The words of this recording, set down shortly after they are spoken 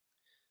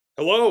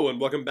Hello, and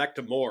welcome back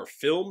to more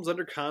Films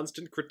Under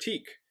Constant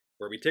Critique,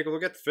 where we take a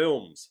look at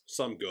films,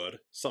 some good,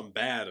 some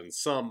bad, and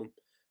some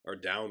are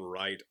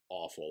downright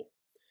awful.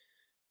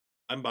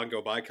 I'm Bongo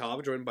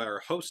Baikov, joined by our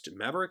host,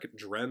 Maverick,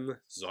 Dren,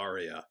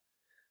 Zaria.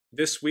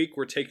 This week,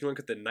 we're taking a look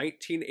at the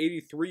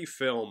 1983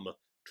 film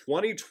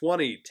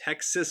 2020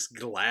 Texas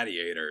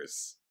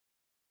Gladiators.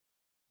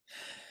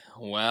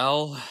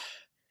 Well,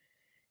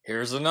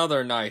 here's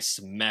another nice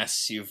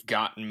mess you've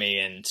gotten me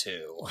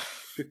into.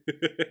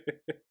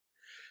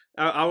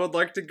 I would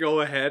like to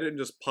go ahead and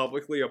just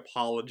publicly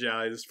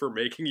apologize for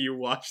making you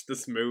watch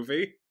this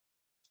movie.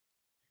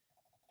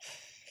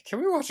 Can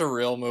we watch a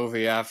real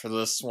movie after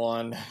this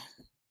one?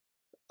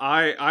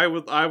 I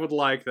would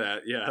like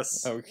that,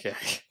 yes.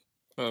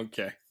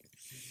 Okay.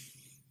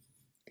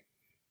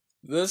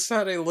 This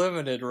had a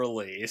limited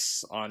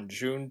release on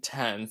June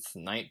 10th,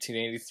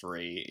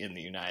 1983 in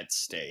the United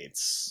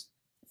States.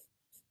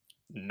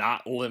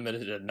 Not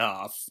limited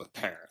enough,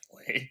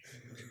 apparently.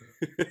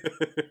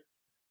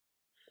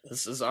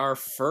 This is our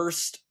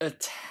first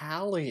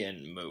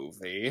Italian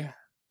movie.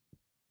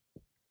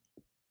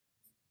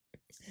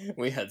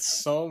 We had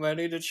so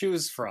many to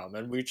choose from,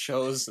 and we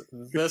chose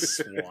this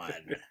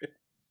one.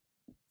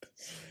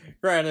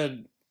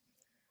 Granted,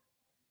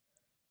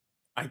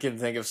 I can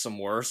think of some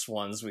worse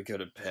ones we could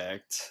have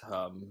picked.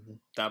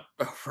 That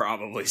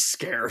probably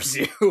scares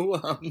you.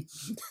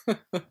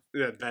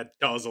 Yeah, that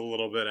does a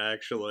little bit,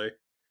 actually.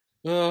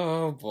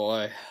 Oh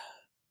boy.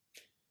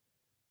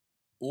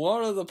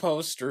 One of the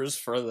posters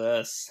for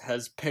this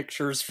has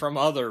pictures from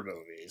other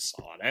movies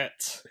on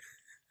it,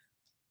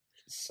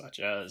 such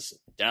as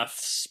Death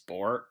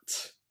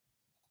Sport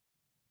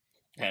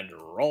and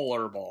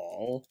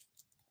Rollerball.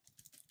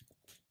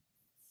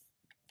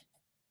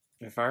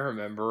 If I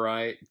remember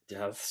right,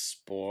 Death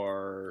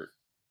Sport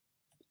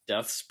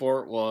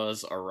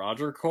was a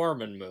Roger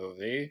Corman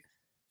movie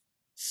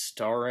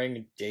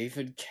starring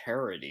David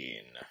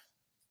Carradine.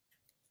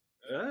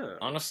 Oh.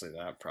 Honestly,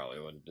 that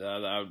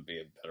would be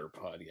a better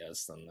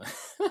podcast than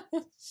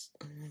this.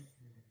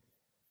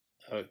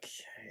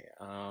 Okay,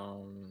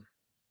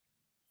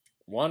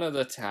 one of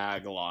the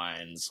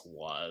taglines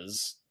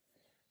was,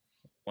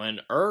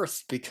 "When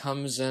Earth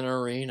becomes an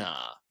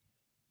arena,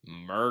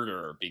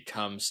 murder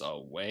becomes a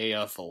way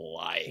of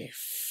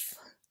life."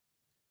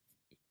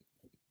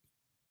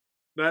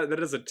 That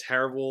is a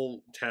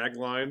terrible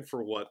tagline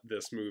for what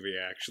this movie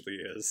actually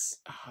is.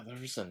 Oh,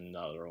 there's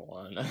another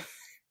one.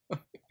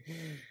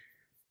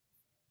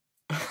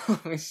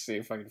 Let me see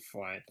if I can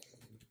find.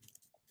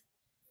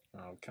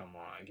 Oh, come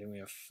on. Give me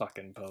a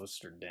fucking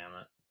poster, damn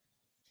it.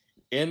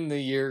 In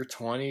the year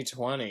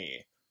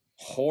 2020,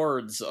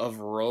 hordes of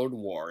road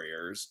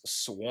warriors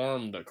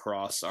swarmed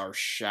across our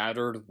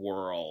shattered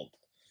world.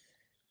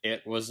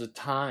 It was a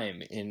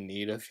time in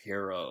need of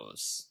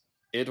heroes.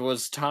 It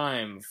was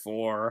time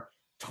for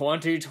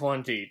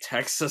 2020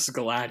 Texas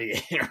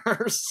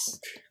Gladiators.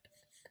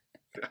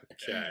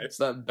 Okay. Is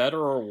that better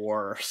or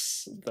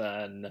worse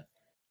than...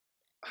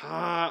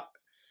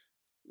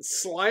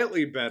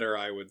 Slightly better,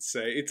 I would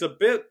say. It's a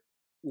bit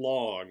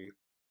long,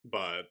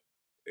 but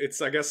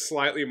it's, I guess,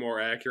 slightly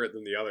more accurate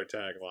than the other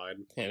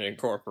tagline. It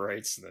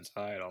incorporates the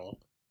title.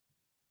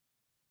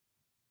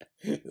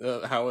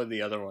 How would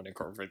the other one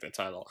incorporate the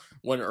title?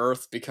 When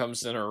Earth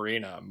becomes an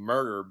arena,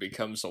 murder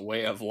becomes a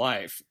way of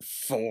life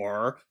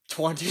for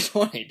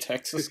 2020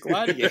 Texas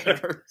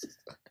Gladiators.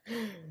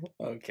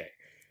 Okay.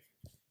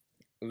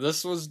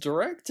 This was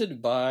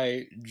directed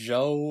by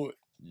Joe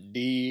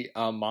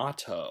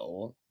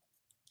D'Amato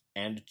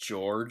and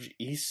George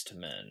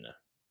Eastman.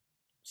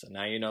 So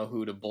now you know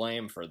who to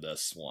blame for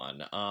this one.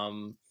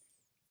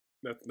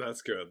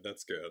 That's good.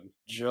 That's good.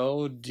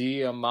 Joe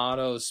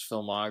D'Amato's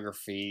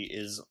filmography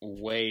is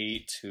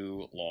way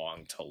too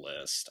long to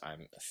list.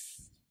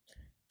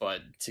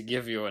 But to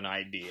give you an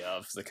idea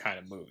of the kind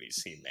of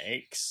movies he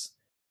makes,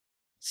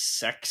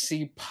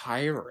 Sexy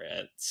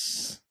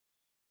Pirates.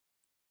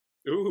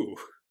 Ooh.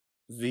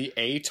 The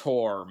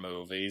Ator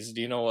movies.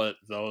 Do you know what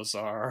those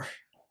are?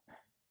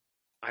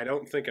 I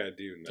don't think I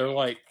do know. They're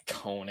like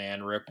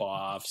Conan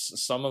ripoffs.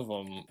 Some of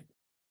them...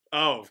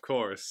 Oh, of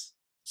course.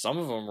 Some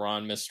of them were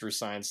on Mystery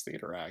Science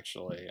Theater,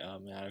 actually.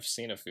 I've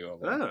seen a few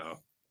of them. Oh.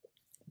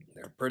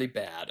 They're pretty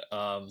bad.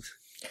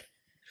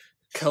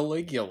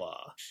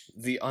 Caligula,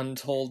 The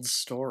Untold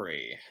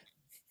Story.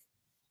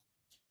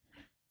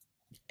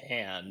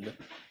 And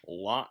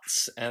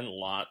lots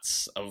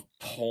of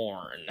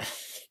porn.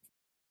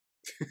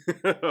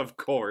 Of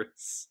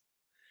course.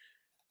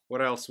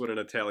 What else would an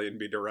Italian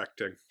be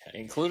directing?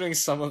 Including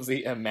some of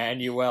the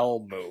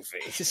Emmanuel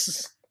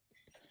movies.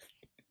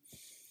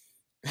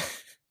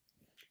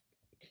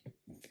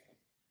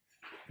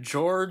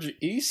 George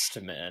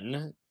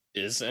Eastman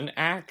is an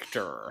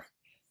actor.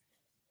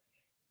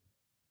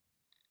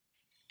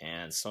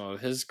 And some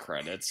of his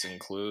credits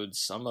include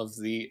some of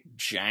the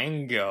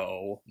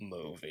Django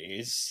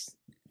movies,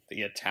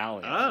 the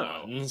Italian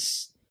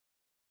ones.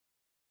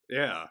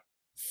 Yeah.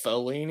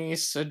 Fellini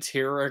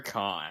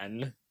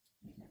Satyricon.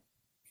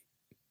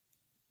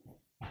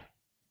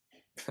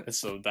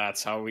 So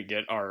that's how we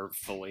get our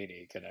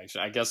Fellini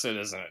connection. I guess it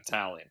is an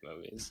Italian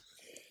movies.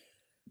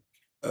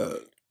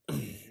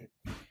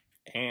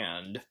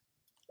 And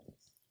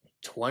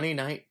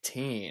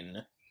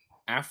 2019,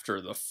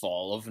 After the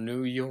Fall of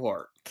New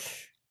York.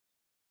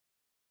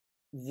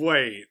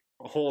 Wait,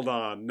 hold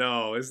on.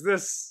 No, is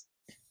this...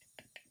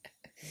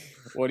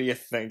 What do you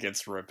think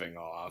it's ripping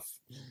off?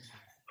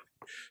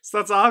 So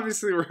that's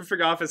obviously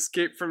ripping off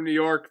Escape from New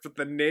York, but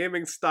the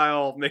naming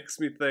style makes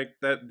me think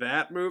that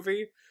that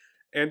movie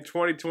and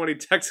 2020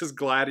 Texas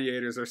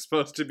Gladiators are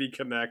supposed to be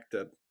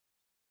connected.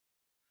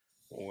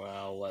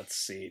 Well, let's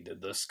see.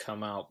 Did this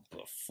come out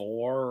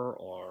before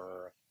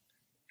or...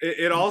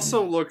 It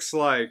also looks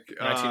like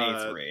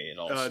 1983. It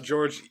also,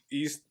 George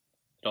East.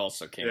 it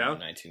also came out in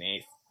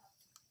 1980.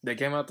 They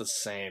came out the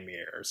same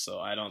year, so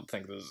I don't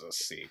think this is a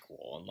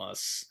sequel,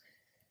 unless...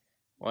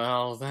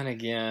 Well, then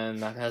again,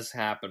 that has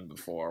happened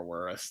before,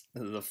 where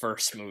the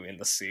first movie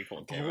and the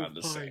sequel came out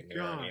the same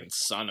year. I mean,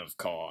 Son of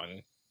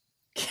Kong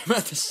came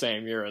out the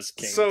same year as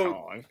King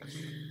Kong.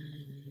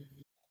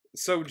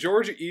 So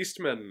George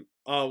Eastman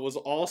was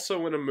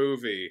also in a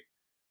movie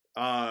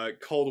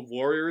called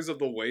Warriors of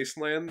the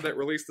Wasteland that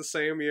released the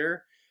same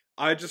year.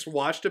 I just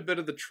watched a bit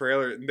of the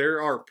trailer, and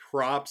there are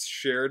props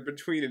shared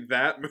between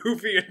that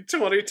movie and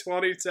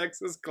 2020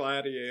 Texas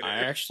Gladiators. I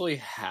actually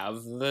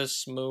have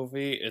this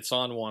movie. It's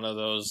on one of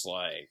those,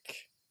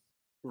 like...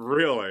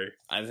 Really?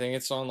 I think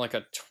it's on, like,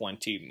 a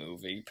 20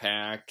 movie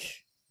pack.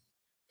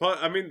 But,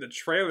 I mean, the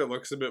trailer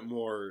looks a bit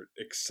more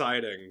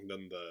exciting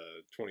than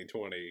the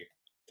 2020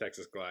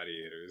 Texas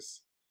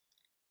Gladiators.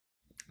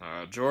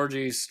 George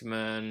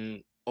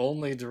Eastman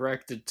only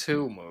directed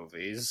 2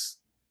 movies.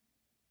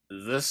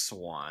 This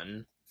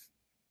one,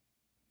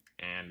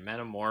 and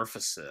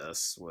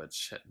Metamorphosis,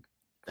 which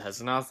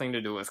has nothing to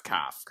do with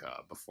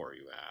Kafka, before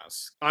you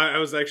ask. I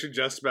was actually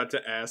just about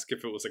to ask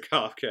if it was a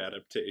Kafka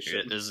adaptation.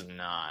 It is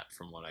not,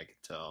 from what I can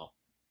tell.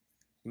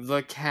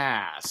 The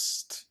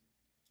cast.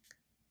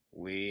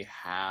 We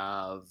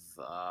have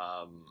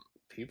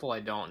people I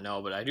don't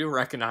know, but I do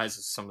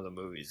recognize some of the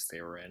movies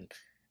they were in.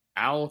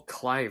 Al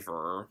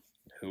Cliver,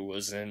 who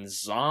was in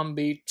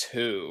Zombie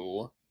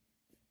 2,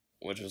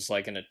 which was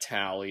like an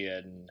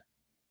Italian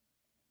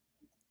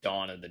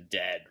Dawn of the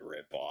Dead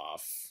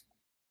ripoff.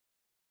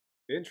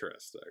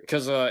 Interesting.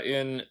 Because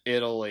in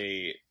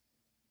Italy,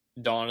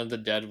 Dawn of the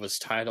Dead was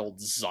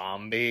titled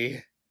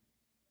Zombie.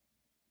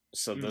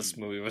 So this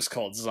movie was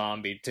called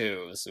Zombie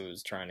 2, so it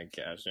was trying to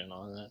cash in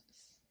on that.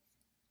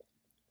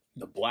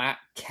 The Black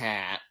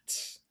Cat,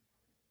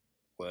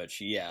 which,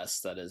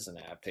 yes, that is an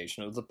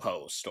adaptation of the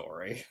Poe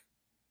story.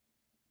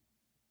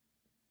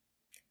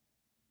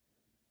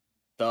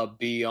 The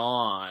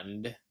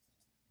Beyond,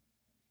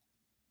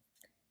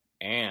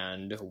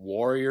 and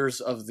Warriors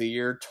of the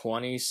Year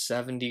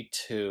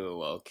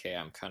 2072. Okay,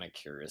 I'm kind of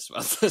curious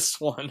about this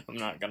one, I'm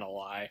not gonna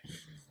lie.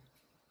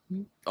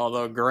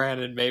 Although,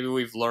 granted, maybe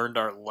we've learned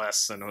our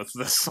lesson with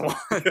this one.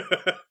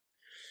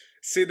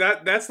 See,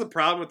 that's the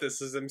problem with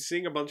this, is I'm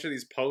seeing a bunch of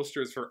these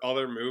posters for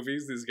other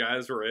movies these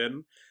guys were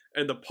in,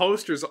 and the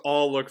posters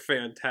all look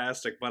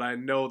fantastic, but I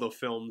know the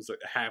films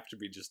have to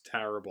be just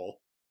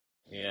terrible.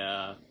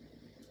 Yeah.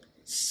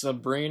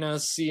 Sabrina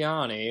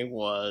Ciani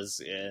was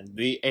in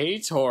the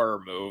Ator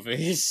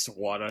movies.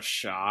 What a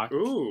shock.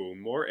 Ooh,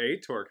 more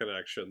Ator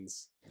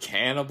connections.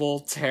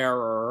 Cannibal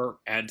Terror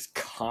and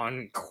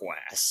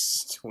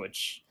Conquest,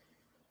 which,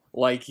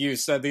 like you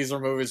said, these are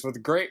movies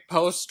with great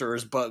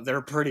posters, but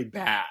they're pretty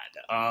bad.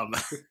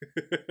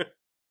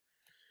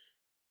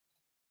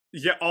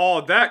 Yeah,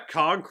 oh, that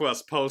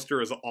Conquest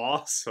poster is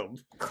awesome.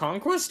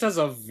 Conquest has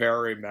a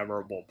very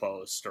memorable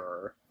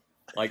poster.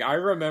 Like, I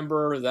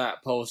remember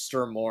that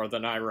poster more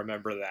than I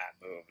remember that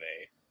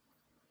movie.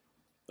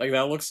 Like,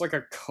 that looks like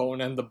a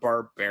Conan the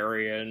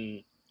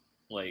Barbarian,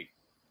 like,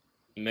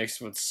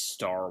 mixed with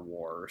Star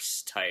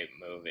Wars type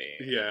movie.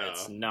 Yeah.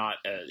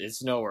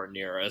 It's nowhere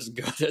near as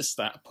good as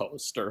that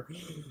poster.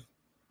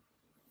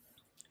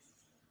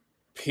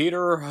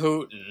 Peter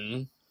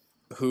Houghton,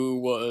 who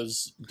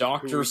was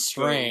Doctor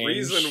Strange. The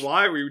reason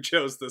why we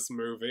chose this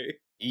movie.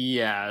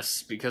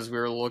 Yes, because we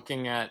were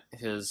looking at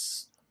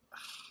his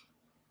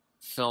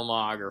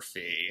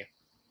filmography,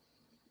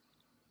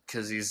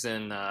 because he's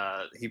in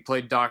he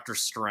played Doctor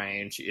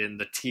Strange in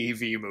the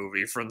TV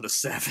movie from the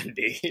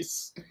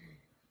 70s.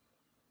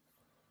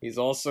 He's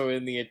also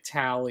in the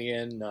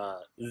Italian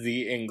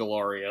The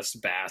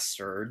Inglourious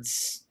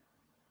Bastards.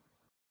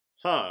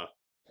 Huh.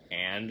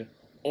 And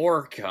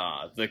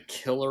Orca, the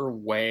Killer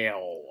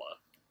Whale,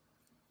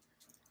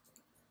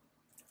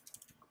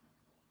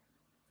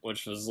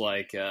 which was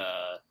like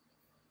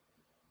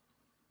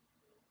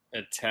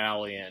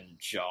Italian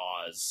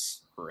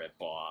Jaws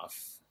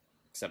ripoff,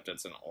 except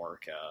it's an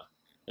orca.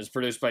 It's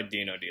produced by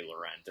Dino De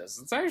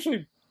Laurentiis. It's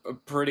actually a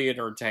pretty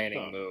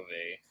entertaining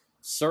movie.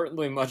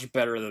 Certainly much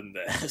better than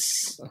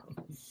this.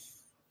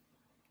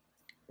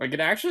 Like, it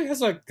actually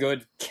has a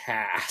good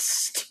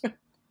cast.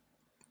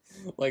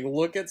 Like,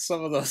 look at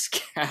some of those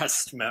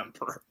cast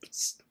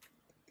members.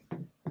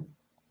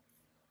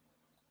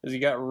 You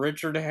got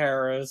Richard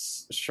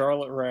Harris,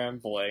 Charlotte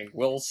Rampling,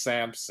 Will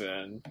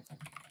Sampson,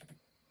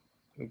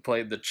 who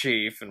played the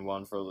Chief and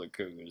won for the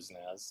Cuckoo's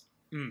Nest.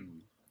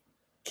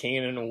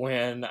 Keenan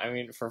Wynn. I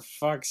mean, for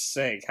fuck's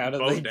sake, how did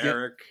Bo they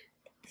Derek.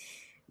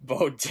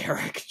 Bo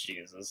Derek,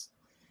 Jesus.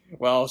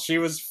 Well, she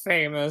was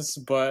famous,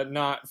 but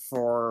not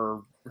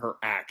for her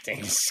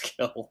acting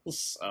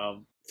skills.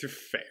 To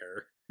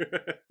fair.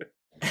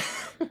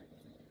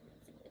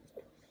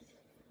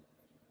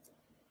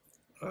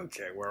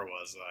 Okay, where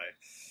was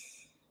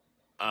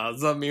I?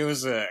 The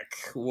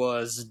music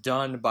was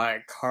done by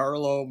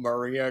Carlo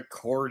Maria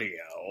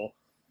Cordio,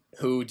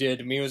 who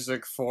did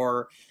music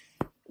for,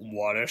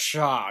 what a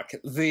shock,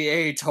 the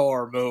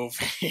Ator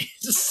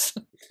movies.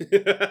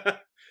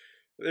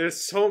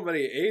 There's so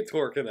many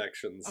Ator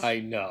connections.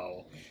 I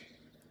know.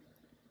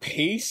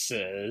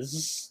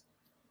 Pieces,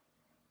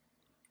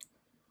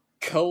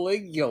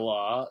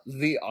 Caligula,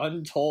 The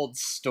Untold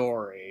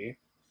Story.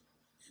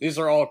 These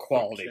are all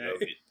quality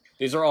movies.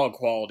 These are all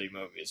quality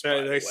movies.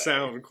 They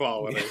sound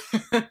quality.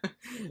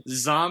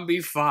 Zombie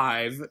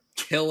 5,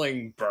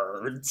 Killing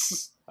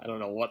Birds. I don't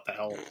know what the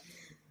hell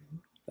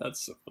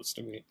that's supposed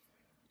to mean.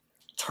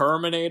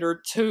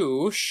 Terminator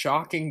 2,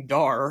 Shocking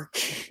Dark.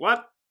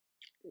 What?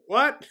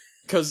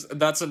 Because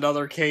that's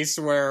another case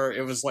where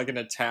it was like an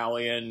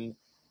Italian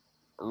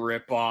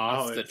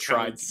ripoff that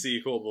tried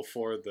sequel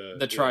before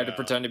tried to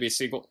pretend to be a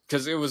sequel.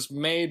 Because it was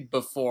made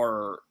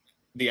before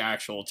the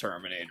actual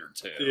Terminator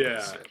 2. Yeah.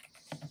 So.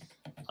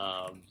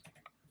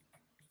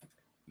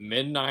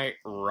 Midnight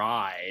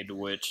Ride,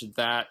 which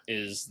that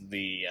is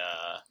the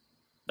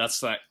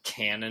that's that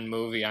Canon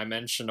movie I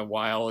mentioned a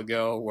while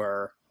ago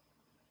where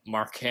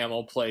Mark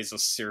Hamill plays a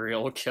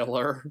serial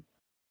killer.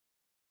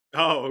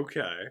 Oh,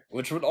 okay.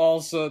 Which would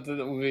also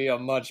be a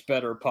much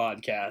better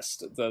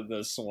podcast than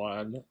this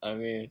one. I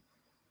mean,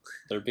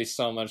 there'd be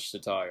so much to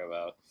talk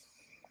about.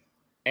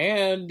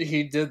 And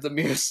he did the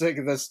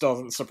music, this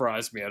doesn't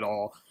surprise me at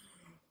all,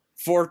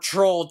 for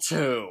Troll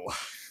 2.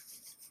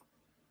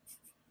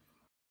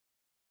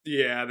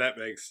 Yeah, that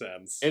makes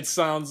sense.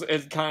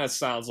 It kind of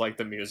sounds like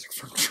the music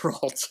from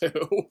Troll 2.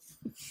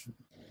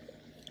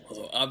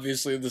 Although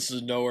obviously this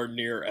is nowhere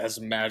near as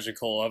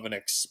magical of an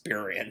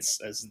experience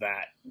as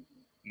that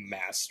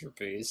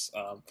masterpiece.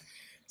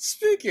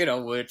 Speaking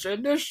of which,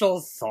 initial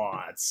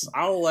thoughts.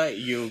 I'll let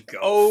you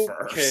go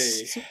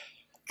first.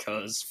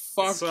 Because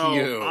fuck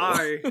you.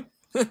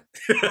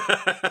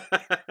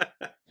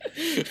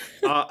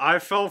 I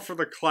fell for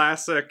the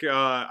classic,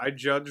 I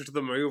judged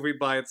the movie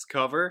by its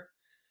cover.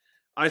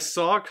 I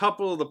saw a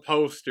couple of the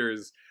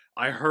posters,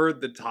 I heard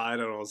the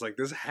title, and I was like,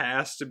 this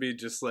has to be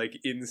just, like,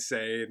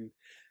 insane.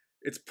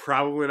 It's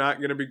probably not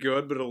going to be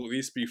good, but it'll at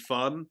least be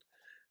fun.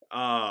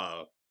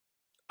 I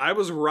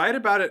was right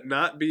about it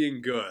not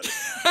being good.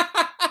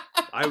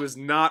 I was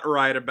not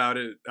right about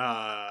it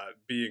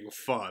being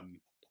fun.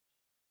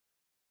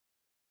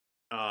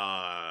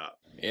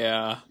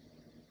 Yeah.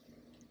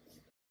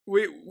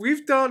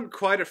 We've done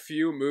quite a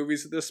few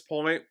movies at this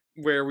point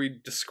where we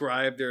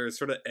describe their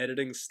sort of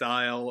editing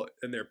style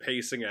and their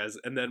pacing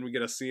and then we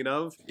get a scene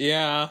of.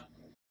 Yeah.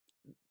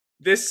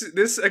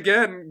 This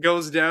again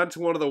goes down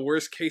to one of the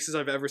worst cases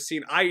I've ever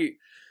seen. I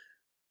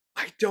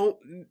don't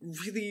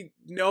really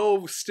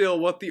know still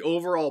what the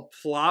overall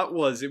plot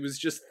was. It was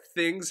just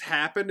things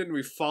happened and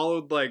we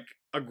followed like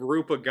a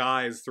group of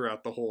guys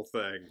throughout the whole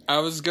thing. I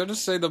was gonna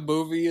say the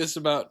movie is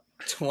about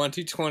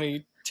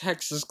 2020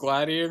 Texas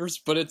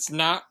Gladiators, but it's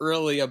not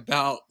really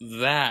about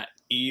that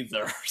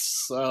either,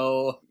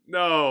 so...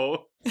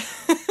 No.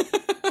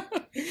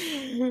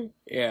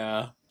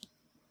 Yeah.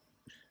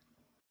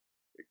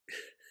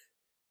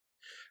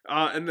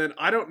 And then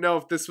I don't know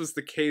if this was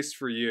the case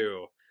for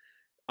you,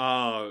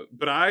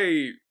 but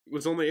I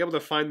was only able to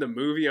find the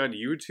movie on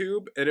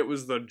YouTube, and it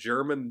was the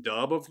German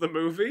dub of the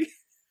movie.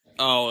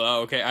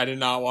 Oh, okay. I did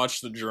not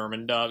watch the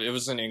German dub. It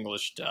was an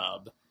English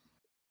dub.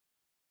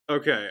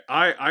 Okay,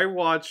 I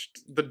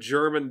watched the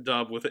German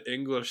dub with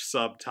English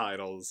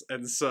subtitles,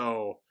 and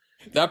so...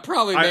 That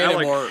probably made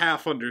it more...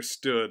 half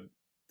understood.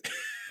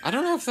 I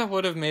don't know if that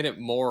would have made it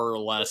more or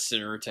less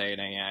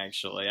irritating,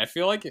 actually. I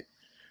feel like...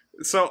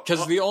 So,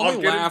 because the only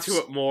I'll get laughs...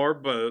 into it more,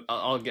 but...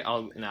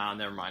 Nah,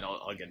 never mind.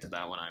 I'll get to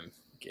that when I'm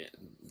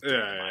getting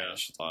my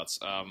initial thoughts.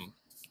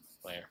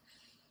 Later.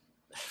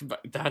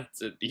 But that...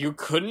 You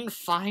couldn't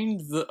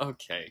find the...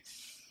 Okay.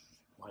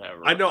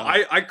 Whatever. I know,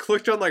 I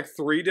clicked on like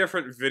 3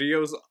 different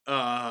videos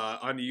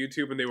on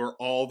YouTube and they were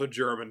all the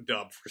German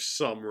dub for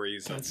some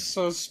reason. That's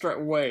so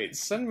wait,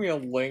 send me a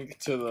link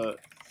to the...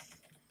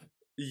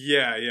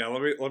 Yeah,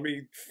 let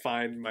me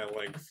find my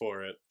link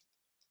for it.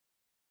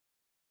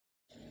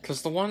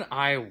 Because the one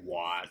I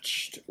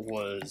watched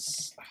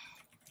was...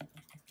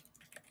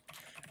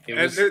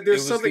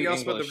 There's something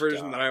else about the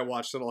version that I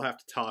watched that I'll have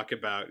to talk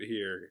about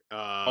here.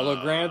 Although,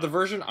 granted, the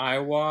version I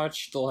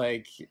watched,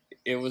 like...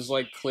 It was,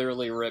 like,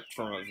 clearly ripped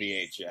from a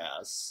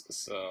VHS,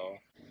 so...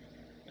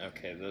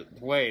 Okay,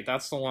 wait,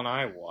 that's the one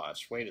I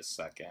watched. Wait a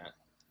second.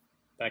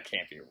 That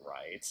can't be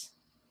right.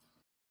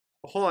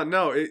 Hold on,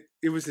 no,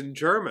 it was in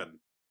German.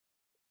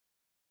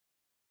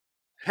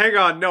 Hang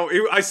on, no,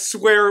 I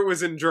swear it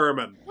was in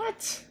German.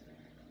 What?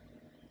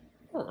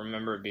 I don't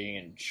remember it being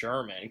in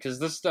German because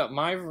this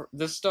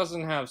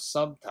doesn't have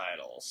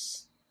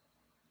subtitles.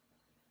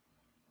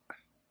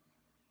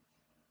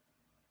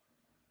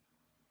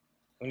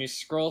 When you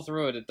scroll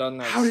through it, it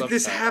doesn't have How did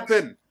this subtitles.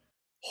 happen?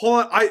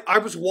 Hold on, I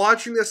was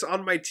watching this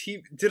on my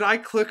TV. Did I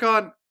click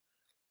on...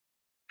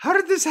 How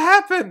did this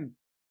happen?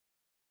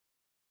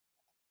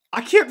 I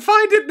can't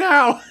find it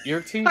now!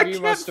 Your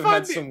TV must have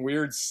had some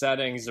weird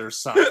settings or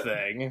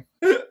something.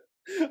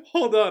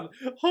 Hold on.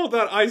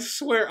 I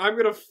swear, I'm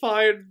gonna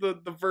find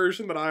the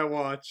version that I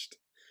watched.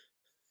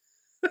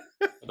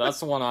 That's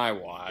the one I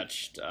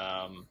watched.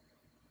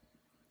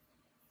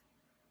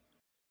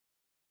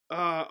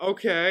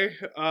 Okay.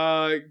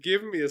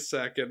 Give me a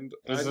second.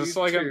 Is this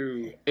like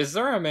is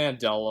there a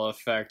Mandela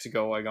effect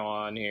going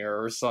on here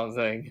or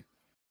something?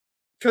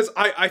 Because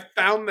I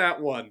found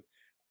that one.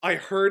 I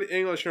heard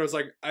English and I was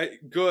like,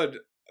 good,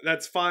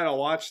 that's fine, I'll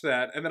watch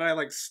that. And then I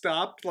like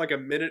stopped like a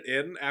minute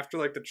in after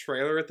like the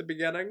trailer at the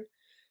beginning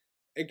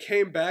and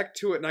came back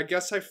to it, and I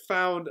guess I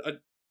found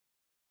a...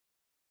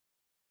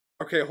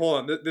 Okay,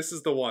 hold on. This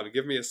is the one.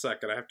 Give me a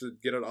second. I have to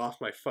get it off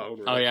my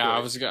phone. Oh yeah,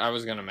 quick. I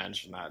was gonna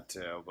mention that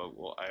too, but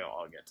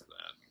I'll get to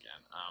that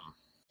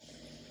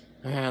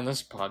again. Man,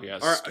 this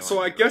podcast. All right,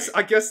 so I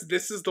guess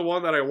this is the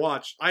one that I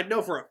watched. I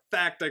know for a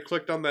fact I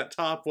clicked on that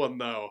top one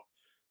though.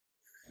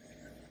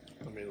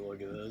 Let me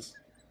look at this.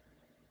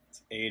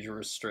 It's age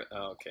restrict.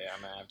 Oh, okay,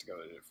 I'm gonna have to go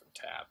to a different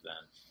tab then.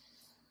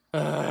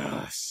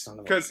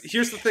 Because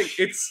here's the thing,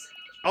 it's...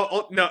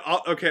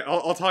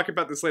 I'll talk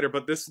about this later,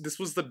 but this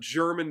was the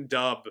German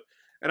dub,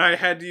 and I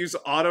had to use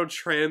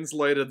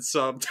auto-translated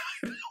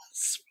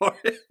subtitles for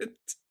it.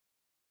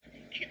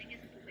 Killing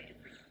isn't the way to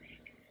bring you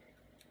back.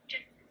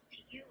 Justice to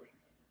you is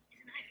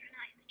an eye for an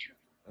eye and the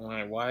truth.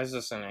 Alright, why is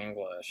this in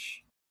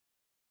English?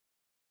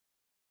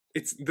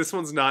 This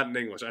one's not in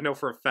English. I know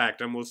for a fact.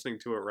 I'm listening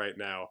to it right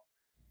now.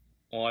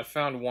 Well, I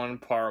found one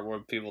part where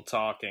people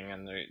talking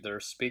and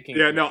they're speaking.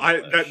 Yeah, no,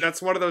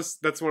 that's one of those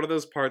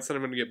parts that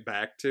I'm going to get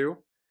back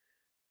to,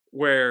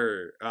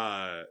 where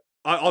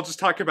I'll just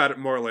talk about it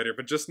more later.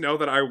 But just know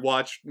that I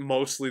watched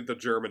mostly the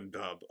German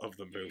dub of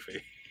the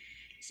movie.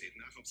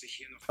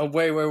 Oh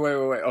wait!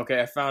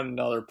 Okay, I found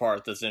another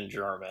part that's in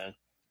German.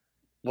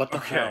 What the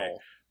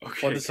hell?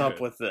 Okay, what is up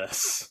with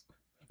this?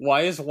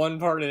 Why is one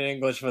part in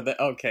English with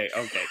the... Okay.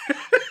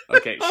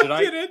 Should I'll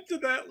get into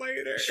that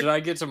later. Should I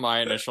get to my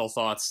initial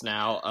thoughts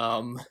now?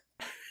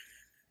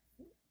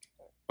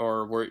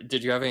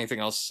 Did you have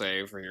anything else to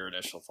say for your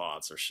initial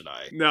thoughts, or should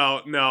I?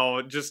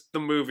 No, just the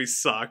movie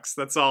sucks.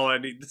 That's all I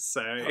need to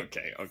say.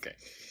 Okay.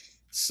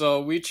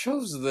 So we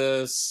chose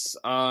this.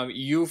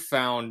 You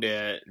found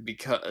it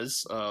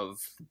because of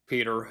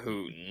Peter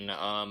Hooten.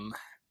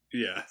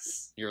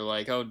 Yes. You're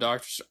like, oh,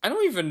 I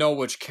don't even know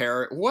what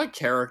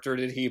character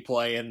did he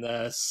play in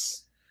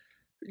this?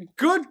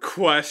 Good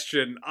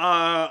question.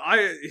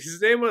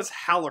 His name was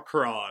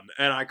Halacron,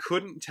 and I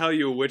couldn't tell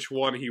you which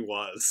one he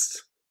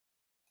was.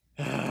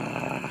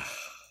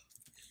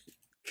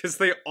 Because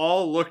they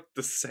all looked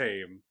the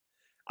same.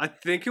 I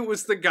think it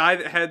was the guy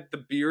that had the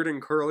beard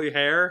and curly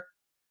hair.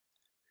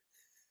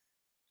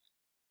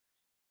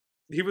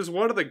 He was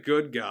one of the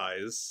good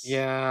guys.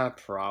 Yeah,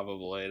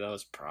 probably. That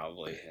was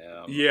probably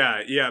him.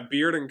 Yeah,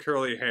 beard and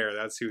curly hair.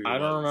 That's who he was. I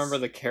don't remember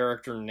the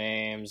character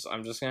names.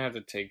 I'm just gonna have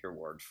to take your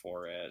word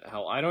for it.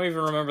 Hell, I don't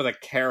even remember the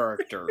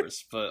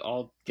characters, but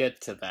I'll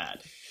get to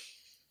that.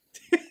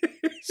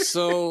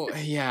 So,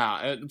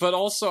 yeah. But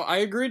also, I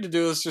agreed to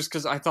do this just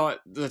because I thought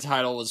the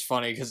title was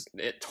funny, because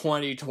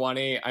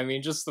 2020, I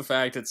mean, just the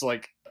fact it's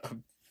like a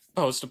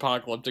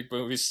post-apocalyptic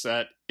movie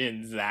set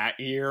in that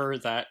year,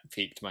 that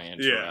piqued my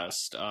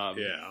interest.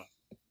 Yeah.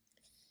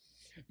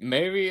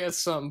 Maybe at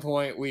some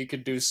point we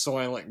could do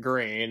Soylent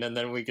Green, and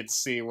then we could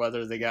see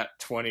whether they got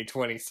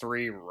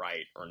 2023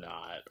 right or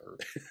not.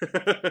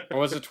 Or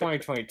was it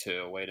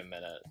 2022? Wait a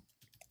minute.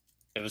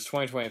 It was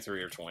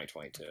 2023 or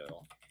 2022.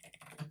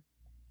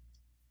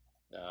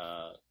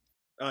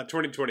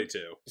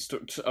 2022.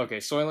 Okay,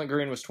 Soylent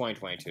Green was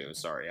 2022.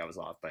 Sorry, I was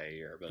off by a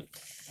year, but...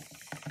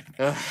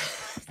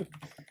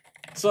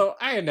 So,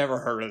 I had never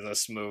heard of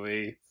this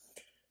movie.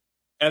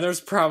 And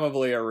there's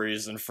probably a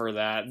reason for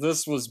that.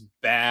 This was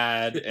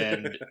bad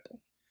and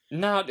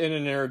not in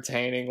an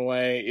entertaining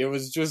way.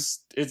 It's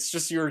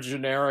just your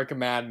generic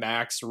Mad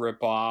Max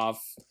ripoff.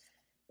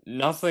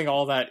 Nothing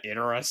all that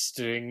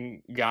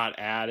interesting got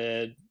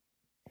added.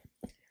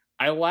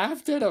 I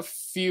laughed at a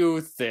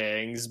few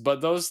things,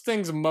 but those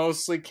things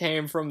mostly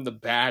came from the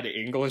bad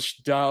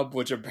English dub,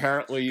 which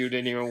apparently you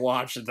didn't even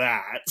watch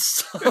that.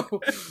 So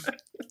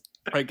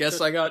I guess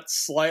I got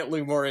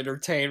slightly more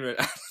entertainment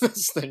out of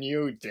this than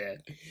you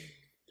did.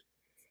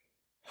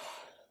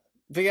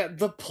 But yeah,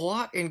 the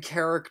plot and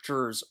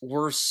characters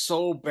were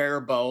so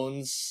bare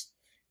bones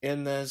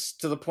in this,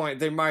 to the point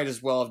they might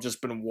as well have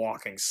just been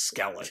walking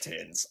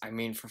skeletons. I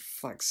mean, for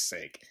fuck's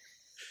sake.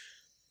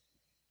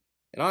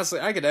 And honestly,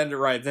 I could end it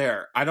right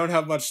there. I don't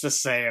have much to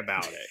say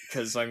about it,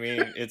 because, I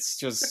mean, it's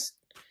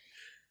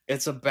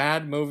It's a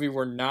bad movie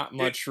where not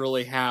much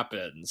really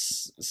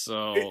happens.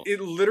 So It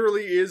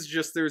literally is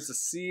just there's a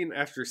scene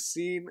after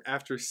scene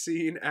after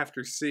scene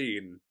after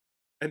scene,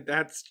 and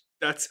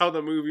that's how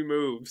the movie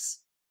moves.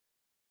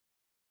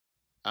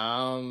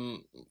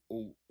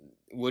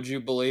 would you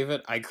believe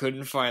it? I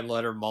couldn't find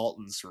Leonard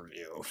Maltin's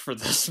review for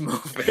this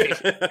movie.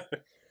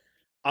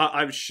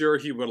 I'm sure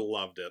he would have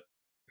loved it.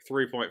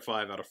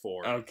 3.5 out of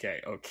 4.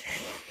 Okay.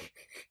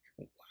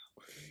 Wow.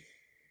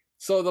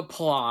 So the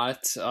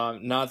plot,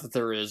 not that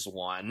there is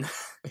one.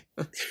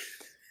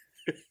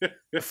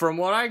 From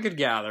what I could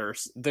gather,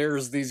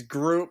 there's these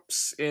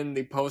groups in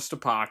the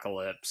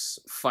post-apocalypse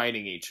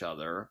fighting each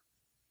other.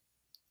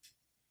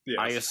 Yes.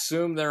 I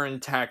assume they're in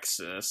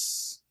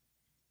Texas,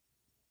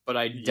 but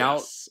I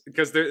doubt...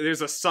 Because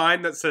there's a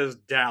sign that says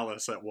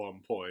Dallas at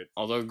one point.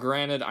 Although,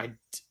 granted,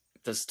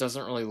 this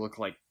doesn't really look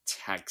like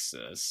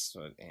Texas.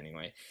 But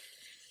anyway.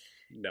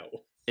 No.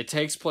 It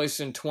takes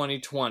place in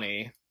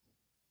 2020.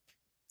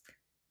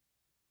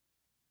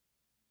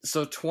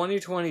 So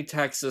 2020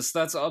 Texas,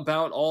 that's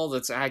about all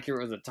that's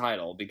accurate with the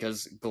title,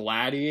 because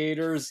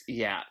gladiators,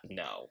 yeah,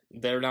 no.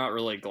 They're not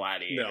really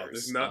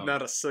gladiators. No, there's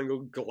not a single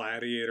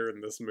gladiator in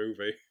this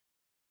movie.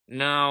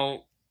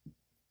 Now,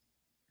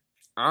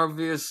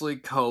 obviously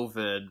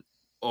COVID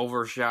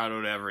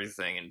overshadowed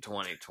everything in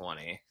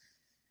 2020.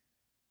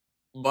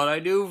 But I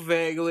do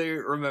vaguely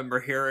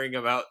remember hearing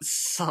about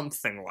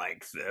something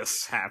like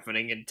this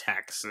happening in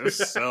Texas,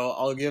 so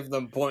I'll give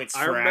them points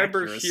for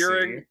accuracy.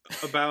 Hearing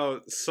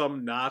about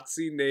some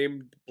Nazi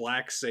named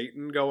Black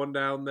Satan going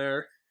down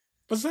there.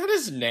 Was that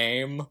his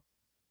name?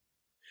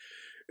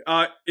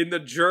 In the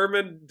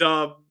German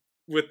dub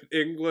with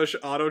English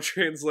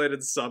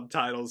auto-translated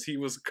subtitles, he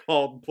was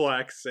called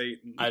Black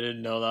Satan. I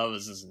didn't know that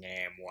was his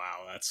name.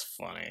 Wow, that's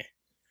funny.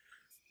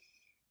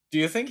 Do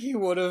you think he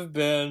would have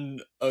been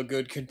a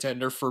good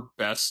contender for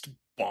best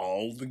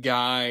bald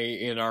guy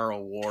in our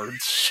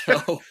awards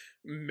show?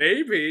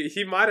 Maybe.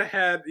 He might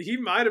have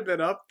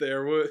been up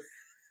there with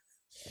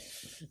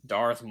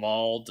Darth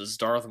Maul. Does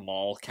Darth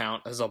Maul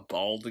count as a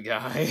bald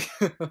guy?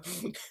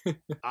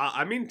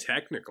 I mean,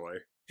 technically.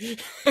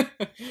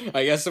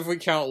 I guess if we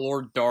count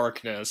Lord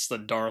Darkness,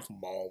 then Darth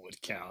Maul would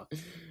count.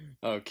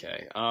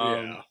 Okay.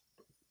 Yeah.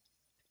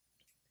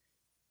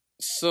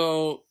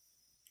 So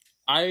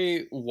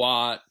I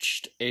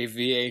watched a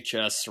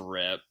VHS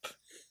rip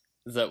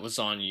that was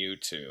on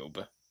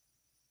YouTube.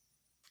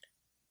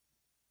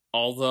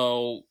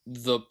 Although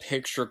the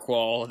picture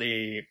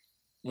quality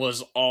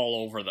was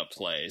all over the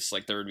place.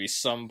 Like, there would be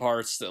some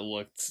parts that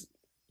looked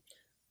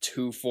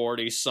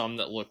 240, some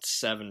that looked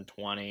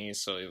 720,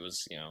 so it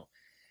was,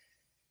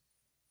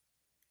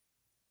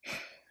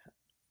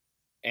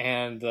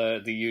 And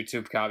the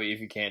YouTube copy, if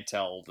you can't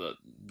tell,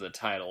 the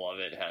title of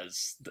it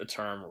has the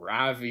term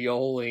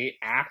ravioli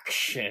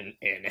action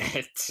in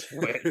it,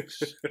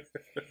 which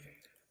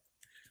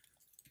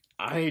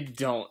I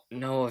don't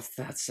know if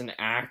that's an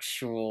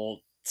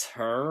actual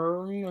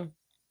term.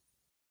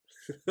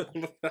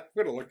 I'm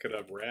gonna look it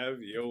up.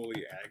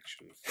 Ravioli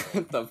action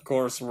film. Of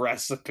course,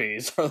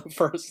 recipes are the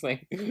first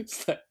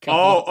things that come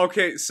up.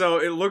 Okay, so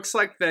it looks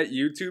like that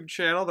YouTube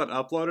channel that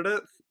uploaded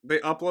it, they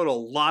upload a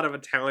lot of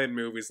Italian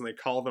movies and they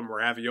call them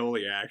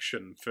ravioli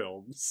action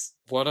films.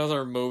 What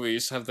other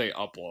movies have they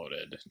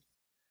uploaded?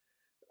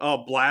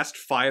 Oh, Blast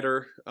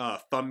Fighter,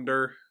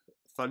 Thunder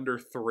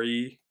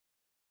 3.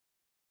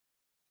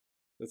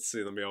 Let's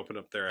see, let me open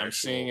up their I'm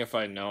seeing if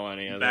I know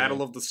any of them.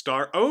 Battle of the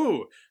Star.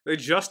 Oh, they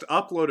just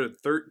uploaded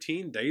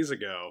 13 days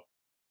ago.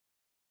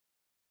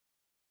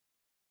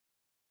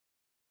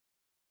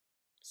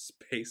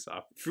 Space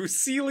Opera.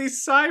 Fusilli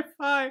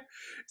Sci-Fi.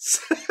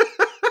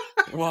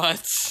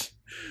 What?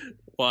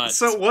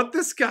 So what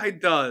this guy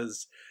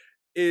does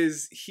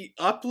is he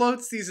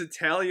uploads these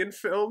Italian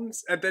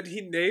films and then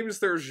he names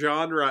their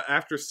genre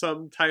after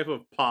some type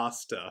of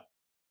pasta.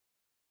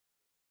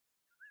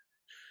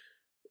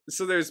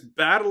 So there's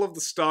Battle of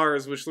the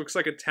Stars, which looks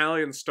like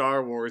Italian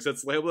Star Wars.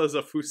 That's labeled as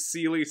a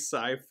Fusilli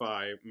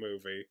sci-fi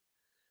movie.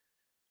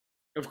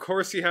 Of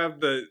course, you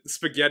have the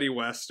spaghetti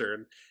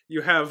western.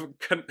 You have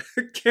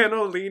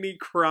cannellini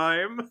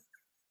crime.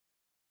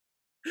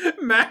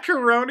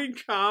 Macaroni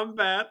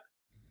combat.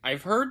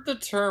 I've heard the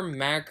term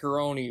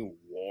macaroni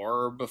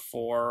war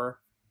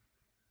before.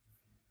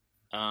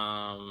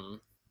 I've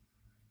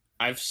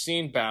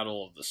seen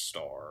Battle of the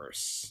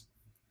Stars.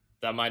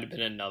 That might have been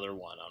another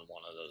one on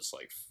one of those,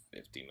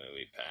 50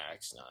 movie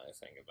packs, now that I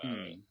think about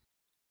it.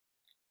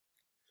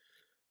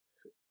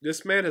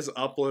 This man has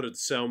uploaded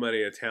so many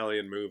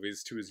Italian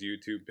movies to his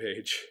YouTube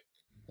page.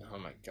 Oh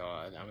my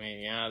god. I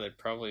mean, yeah, they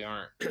probably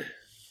aren't.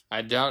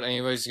 I doubt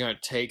anybody's gonna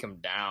take him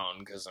down,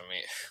 because, I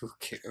mean, who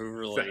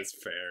really... That's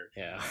fair.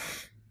 Yeah.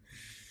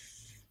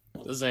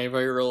 Does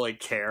anybody really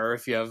care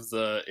if you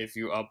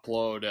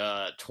upload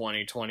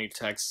 2020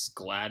 Texas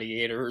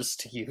Gladiators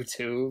to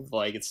YouTube?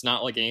 It's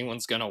not like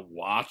anyone's gonna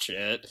watch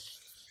it.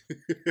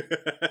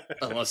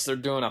 Unless they're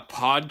doing a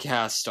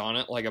podcast on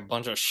it, like a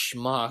bunch of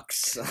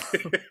schmucks.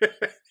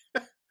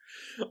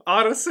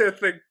 Honestly,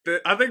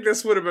 I think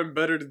this would have been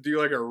better to do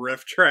like a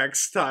riff track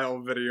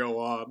style video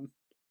on.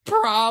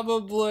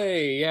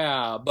 Probably,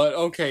 yeah. But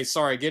okay,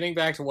 sorry, getting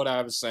back to what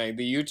I was saying,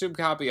 the YouTube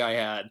copy I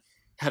had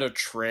a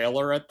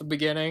trailer at the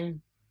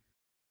beginning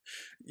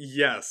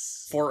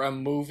Yes. for a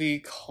movie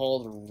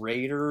called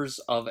Raiders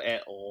of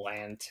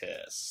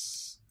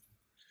Atlantis.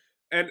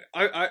 And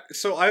I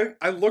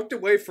looked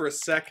away for a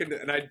second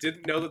and I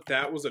didn't know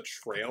that was a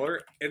trailer.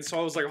 And so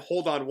I was like,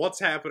 hold on, what's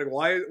happening?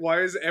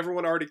 Why is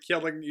everyone already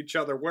killing each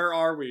other? Where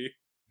are we?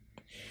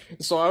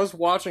 So I was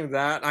watching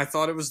that and I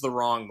thought it was the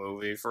wrong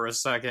movie for a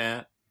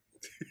second.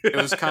 It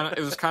was kind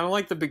of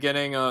like the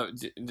beginning of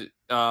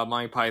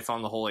Monty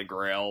Python the Holy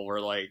Grail,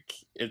 where like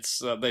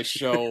it's they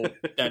show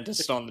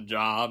dentist on the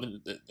job,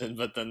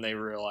 but then they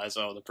realize,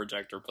 oh, the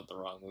projector put the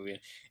wrong movie in.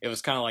 It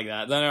was kind of like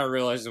that. Then I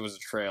realized it was a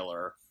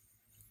trailer,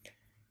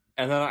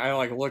 and then I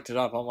like looked it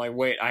up. I'm like,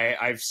 wait,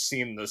 I've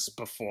seen this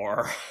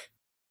before.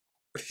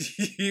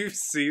 You've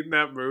seen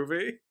that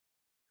movie?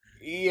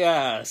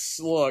 Yes.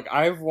 Look,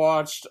 I've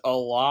watched a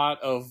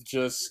lot of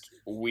just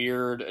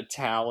weird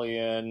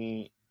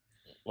Italian.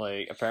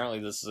 Like, apparently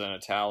this is an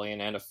Italian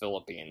and a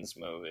Philippines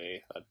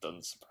movie. That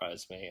doesn't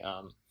surprise me.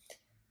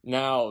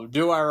 Now,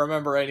 do I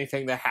remember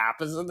anything that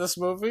happens in this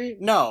movie?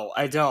 No,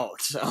 I don't.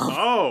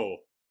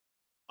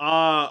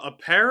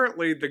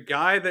 Apparently the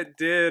guy that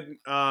did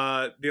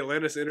the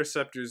Atlantis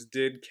Interceptors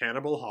did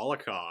Cannibal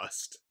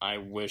Holocaust. I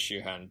wish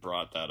you hadn't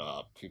brought that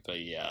up,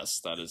 but yes,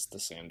 that is the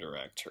same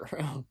director.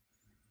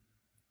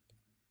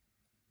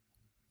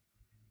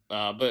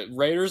 But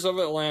Raiders of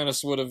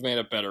Atlantis would have made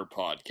a better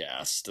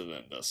podcast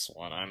than this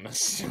one, I'm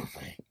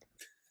assuming.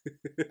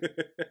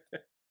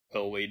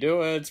 Will we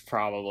do it?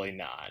 Probably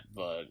not,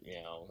 but,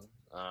 you know,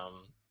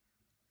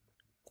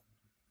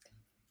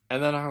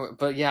 and then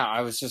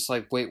I was just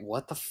like, wait,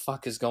 what the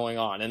fuck is going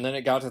on? And then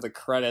it got to the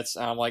credits,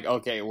 and I'm like,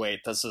 okay,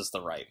 wait, this is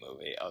the right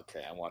movie.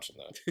 Okay, I'm watching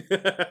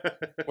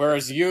that.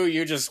 Whereas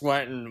you just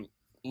went and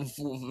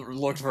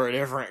looked for a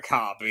different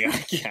copy,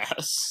 I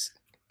guess.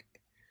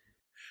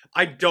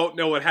 I don't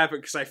know what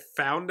happened because I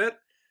found it,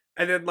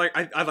 and then like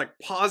I like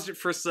paused it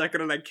for a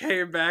second, and I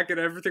came back, and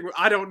everything.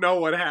 I don't know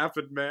what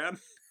happened, man.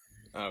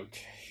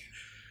 Okay,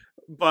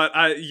 but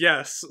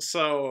yes.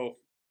 So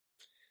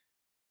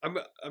I'm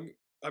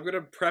gonna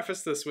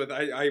preface this with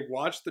I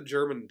watched the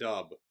German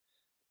dub,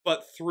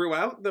 but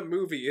throughout the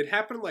movie, it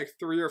happened like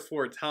 3 or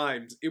 4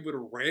 times. It would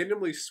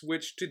randomly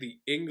switch to the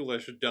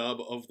English dub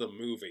of the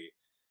movie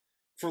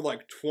for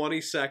like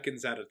 20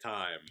 seconds at a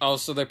time. Oh,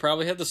 so they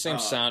probably had the same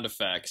sound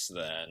effects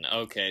then.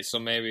 Okay, so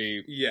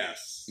maybe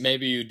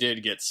you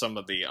did get some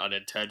of the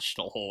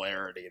unintentional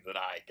hilarity that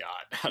I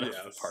got out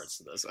of parts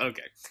of this.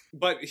 Okay.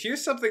 But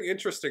here's something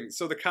interesting.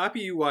 So the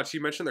copy you watched,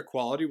 you mentioned the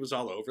quality was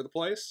all over the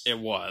place? It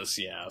was,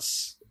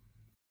 yes.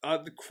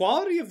 The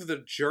quality of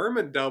the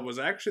German dub was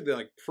actually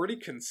like pretty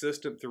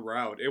consistent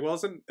throughout. It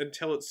wasn't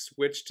until it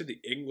switched to the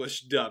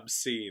English dub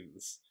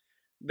scenes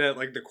that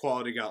like the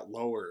quality got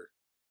lower.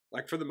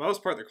 Like, for the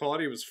most part, the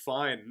quality was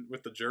fine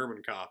with the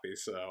German copy,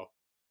 so...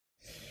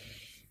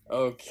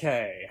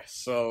 Okay,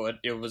 so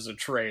it was a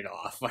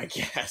trade-off, I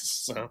guess.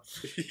 So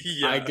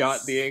yes. I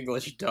got the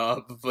English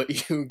dub,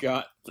 but you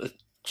got the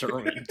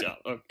German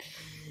dub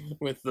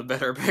with the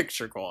better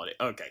picture quality.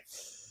 Okay.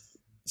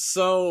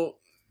 So,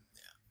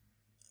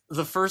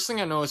 the first thing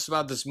I noticed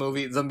about this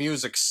movie, the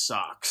music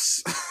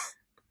sucks.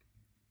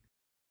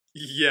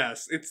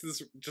 Yes, it's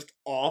this just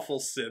awful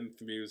synth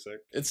music.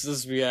 It's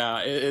this,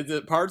 yeah.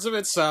 Parts of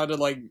it sounded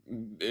like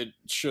it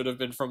should have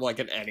been from like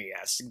an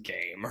NES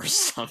game or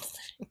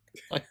something.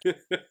 Like an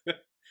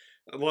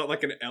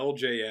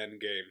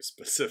LJN game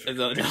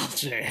specifically. An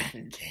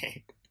LJN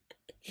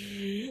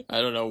game.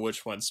 I don't know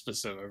which one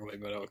specifically,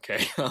 but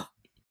okay.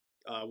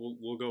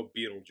 We'll go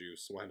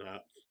Beetlejuice. Why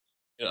not?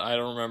 I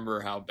don't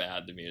remember how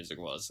bad the music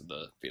was in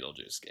the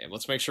Beetlejuice game.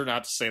 Let's make sure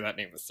not to say that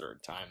name a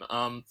third time.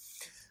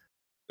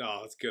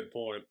 Oh, that's a good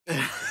point.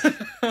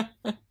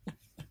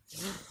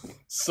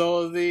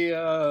 So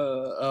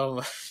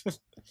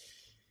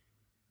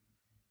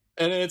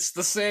and it's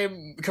the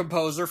same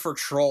composer for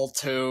Troll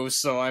 2,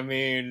 so I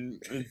mean,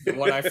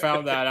 when I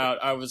found that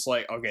out, I was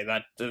like, okay,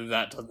 that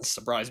doesn't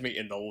surprise me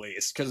in the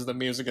least, because the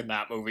music in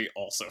that movie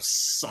also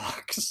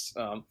sucks.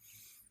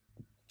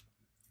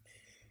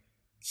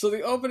 So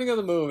the opening of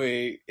the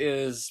movie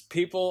is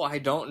people I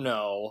don't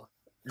know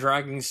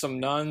dragging some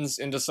nuns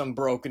into some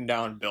broken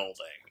down building.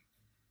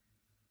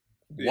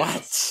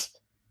 What?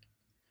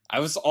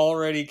 I was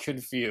already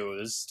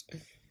confused.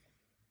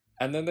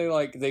 And then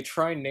they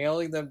try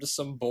nailing them to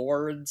some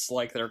boards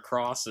like they're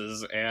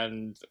crosses,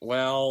 and,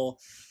 well...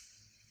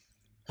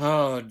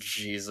 Oh,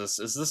 Jesus.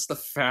 Is this the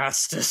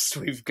fastest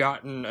we've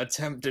gotten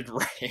attempted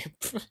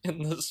rape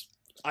in this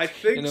I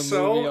think in a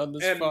so, movie on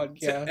this and podcast?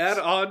 to add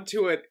on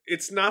to it,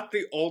 it's not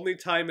the only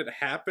time it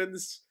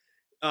happens.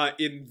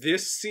 In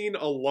this scene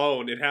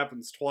alone, it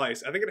happens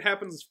twice. I think it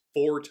happens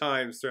 4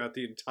 times throughout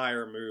the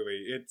entire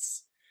movie.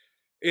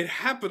 It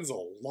happens a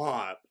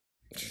lot.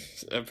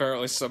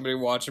 Apparently somebody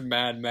watching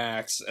Mad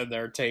Max and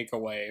their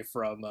takeaway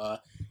from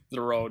The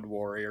Road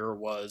Warrior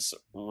was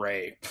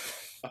rape.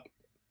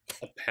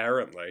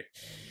 Apparently.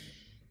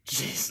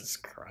 Jesus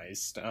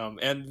Christ.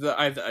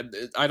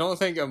 I don't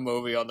think a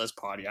movie on this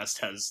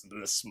podcast has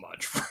this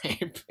much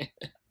rape in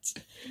it.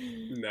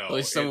 No, At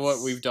least of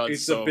what we've done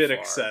it's so a bit far.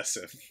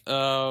 excessive.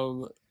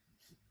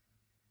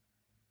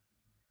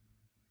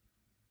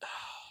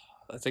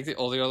 I think the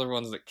only other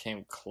ones that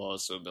came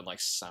close would have been like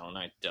Silent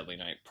Night, Deadly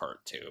Night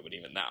Part 2, but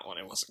even that one,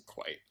 it wasn't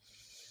quite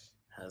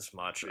as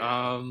much.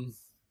 Yeah.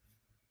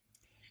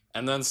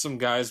 And then some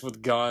guys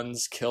with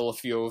guns kill a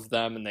few of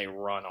them and they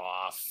run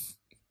off.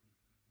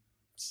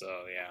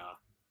 So, yeah.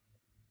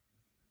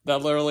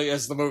 That literally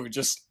is the movie,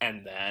 just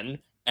and then,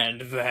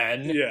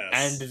 Yes.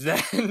 and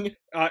then.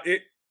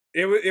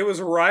 It was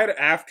right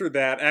after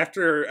that,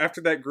 after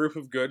that group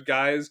of good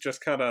guys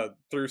just kind of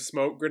threw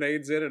smoke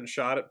grenades in and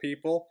shot at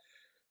people.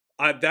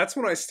 That's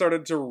when I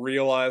started to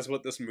realize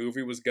what this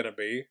movie was going to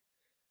be.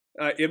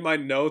 In my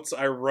notes,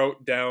 I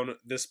wrote down,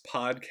 "This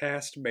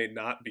podcast may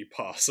not be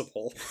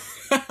possible."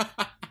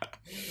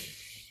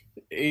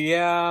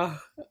 Yeah.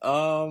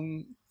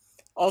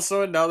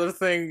 Also, another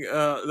thing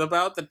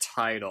about the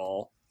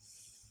title,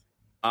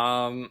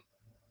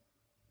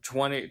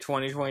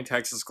 2020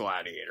 Texas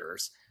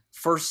Gladiators.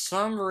 For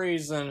some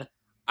reason,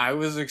 I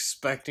was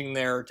expecting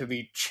there to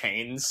be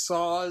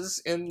chainsaws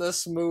in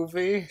this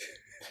movie.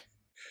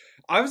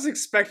 I was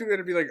expecting there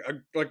to be like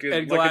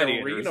an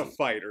arena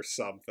fight or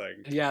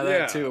something. Yeah,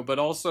 that too. But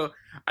also,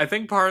 I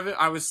think part of it,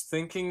 I was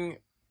thinking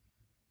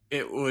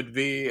it would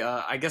be,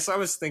 I guess I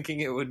was thinking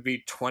it would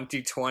be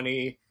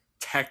 2020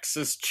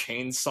 Texas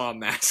Chainsaw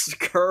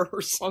Massacre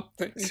or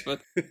something.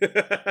 But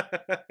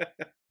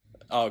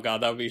oh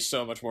god, that would be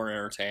so much more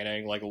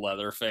entertaining, like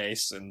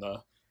Leatherface in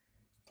the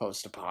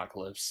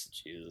post-apocalypse.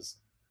 Jesus.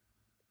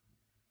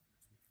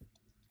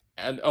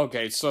 And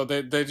okay, so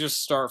they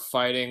just start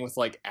fighting with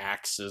like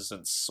axes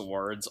and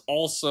swords.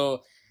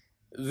 Also,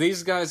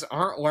 these guys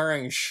aren't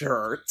wearing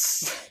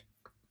shirts.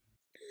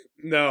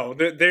 No,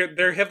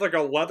 they have like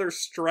a leather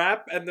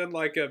strap and then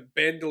like a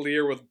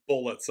bandolier with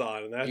bullets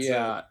on, and that's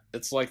it.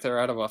 It's like they're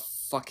out of a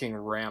fucking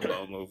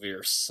Rambo movie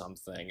or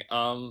something.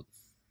 And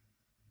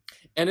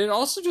it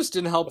also just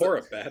didn't help. Or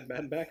a bad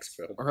Mad Max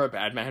film. Or a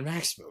bad Mad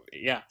Max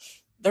movie, yeah.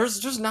 There's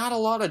just not a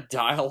lot of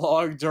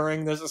dialogue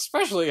during this,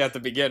 especially at the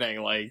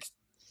beginning. Like,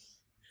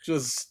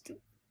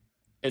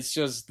 it's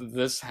just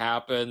this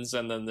happens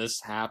and then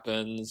this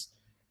happens.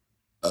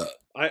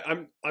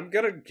 I'm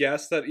gonna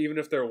guess that even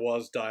if there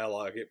was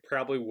dialogue, it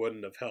probably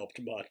wouldn't have helped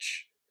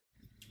much.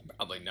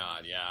 Probably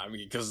not, yeah. I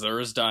mean, because there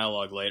is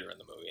dialogue later in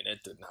the movie, and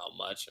it didn't help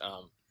much.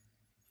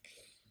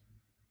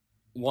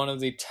 One of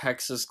the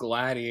Texas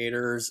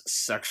Gladiators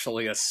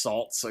sexually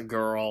assaults a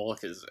girl,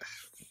 because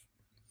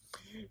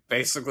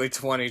basically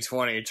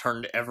 2020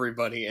 turned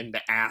everybody into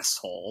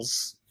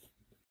assholes.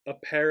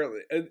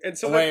 Apparently, and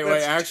so wait,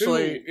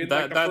 actually,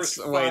 that's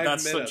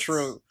minutes.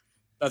 true.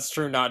 That's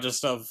true, not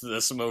just of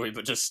this movie,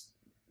 but just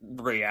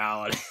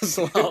reality as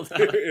well.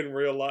 In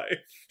real life.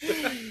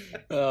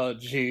 Oh,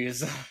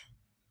 jeez.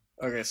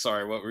 Okay,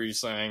 sorry, what were you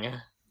saying?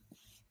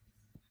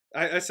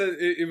 I said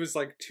it was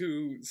like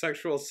 2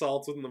 sexual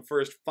assaults within the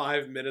first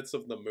 5 minutes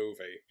of the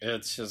movie.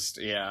 It's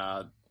just,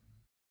 yeah.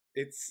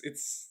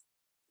 It's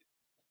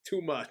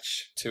too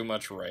much. Too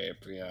much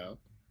rape, yeah.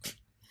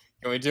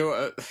 Can we do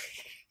a...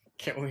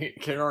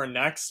 Can our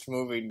next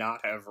movie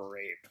not have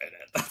rape in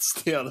it? That's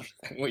the other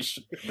thing we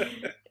should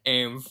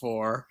aim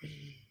for.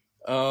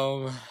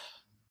 Well,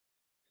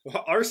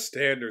 our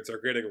standards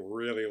are getting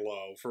really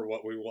low for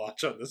what we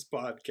watch on this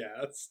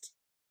podcast.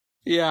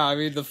 Yeah, I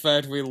mean, the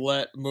fact we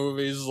let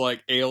movies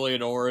like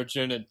Alien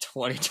Origin and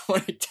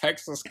 2020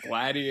 Texas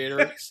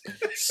Gladiators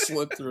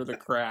slip through the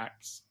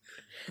cracks.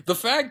 The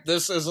fact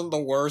this isn't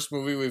the worst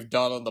movie we've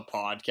done on the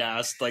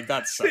podcast, like,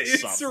 that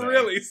says something. It's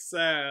really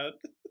sad.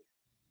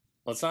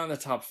 Well, it's not in the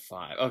top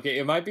 5. Okay,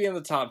 it might be in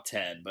the top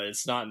 10, but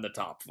it's not in the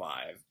top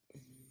 5.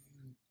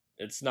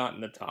 It's not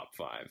in the top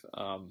 5.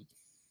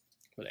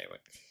 But anyway.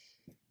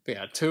 But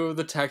yeah, 2 of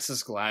the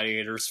Texas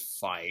Gladiators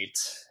fight,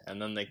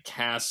 and then they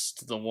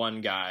cast the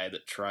one guy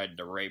that tried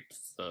to rape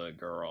the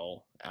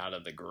girl out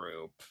of the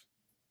group.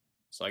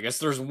 So I guess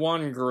there's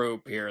one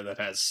group here that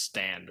has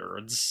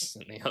standards,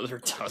 and the other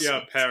doesn't.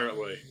 Yeah,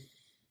 apparently.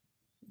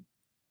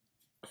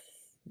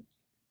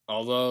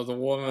 Although the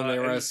woman they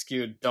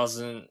rescued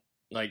doesn't...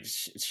 Like,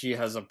 she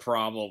has a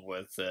problem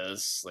with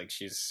this. Like,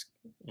 she's...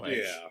 like,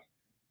 yeah.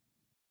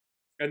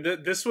 And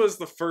this was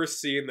the first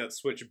scene that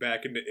switched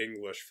back into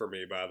English for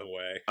me, by the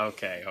way.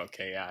 Okay,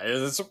 yeah.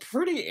 It's a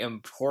pretty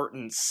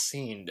important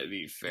scene, to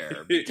be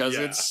fair. Because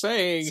it's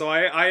saying... So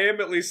I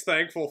am at least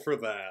thankful for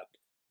that.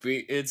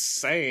 It's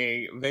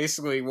saying,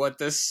 basically, what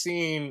the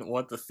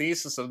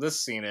thesis of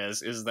this scene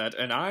is that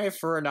an eye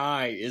for an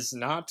eye is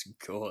not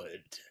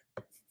good.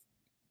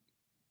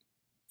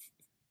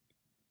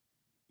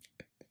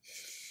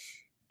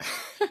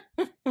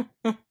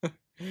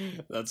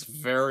 That's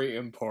very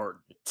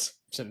important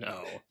to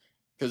know,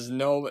 because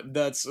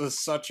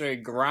that's such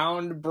a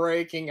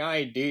groundbreaking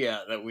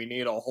idea that we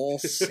need a whole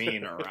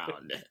scene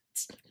around it.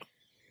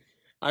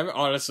 I'm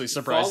honestly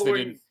surprised they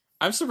didn't.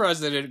 I'm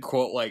surprised they didn't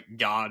quote like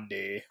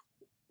Gandhi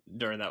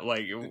during that.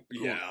 Like,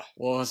 Yeah.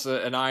 what was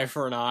it? An eye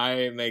for an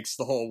eye makes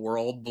the whole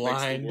world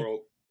blind. Makes the world...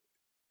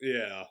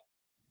 Yeah.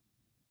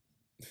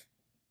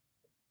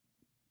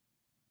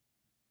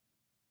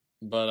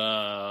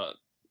 But,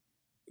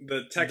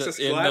 The Texas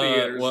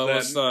Gladiators, what then...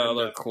 was the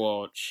other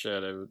quote?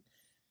 Shit,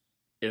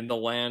 in the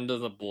land of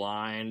the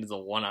blind, the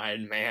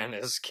one-eyed man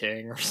is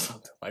king, or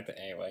something like that.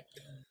 Anyway.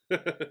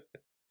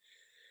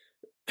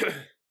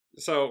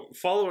 So,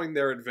 following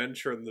their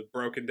adventure in the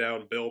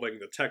broken-down building,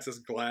 the Texas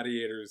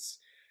Gladiators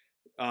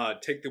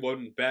take the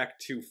one back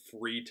to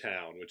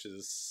Freetown, which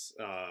is...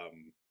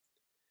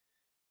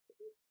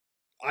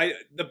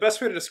 the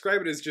best way to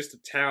describe it is just a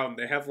town.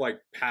 They have, like,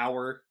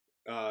 power,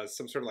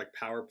 some sort of, like,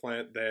 power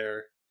plant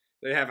there.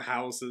 They have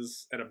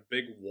houses and a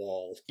big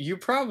wall. You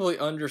probably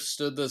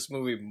understood this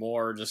movie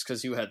more just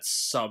because you had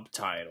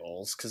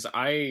subtitles, because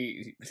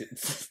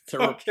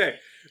Okay,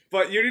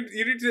 but you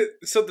need to...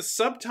 So the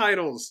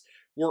subtitles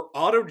were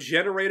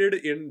auto-generated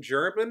in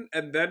German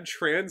and then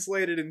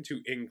translated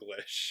into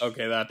English.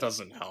 Okay, that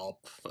doesn't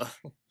help.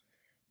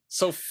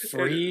 So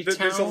Freetown?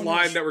 There's a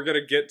line that we're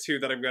going to get to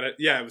that I'm going to...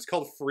 Yeah, it was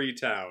called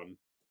Freetown.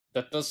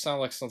 That does sound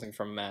like something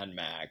from Mad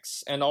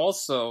Max. And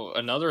also,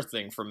 another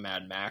thing from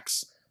Mad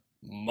Max,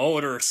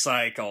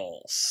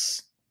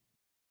 motorcycles.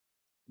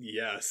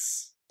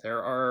 Yes.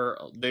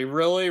 They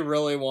really,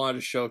 really wanted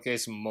to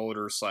showcase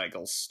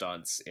motorcycle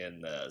stunts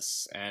in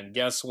this. And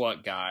guess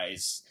what,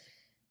 guys?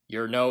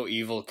 You're no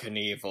Evel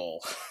Knievel.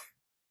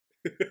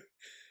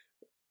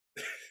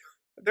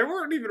 They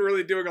weren't even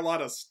really doing a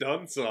lot of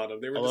stunts on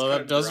them. They were Although just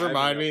that does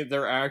remind them.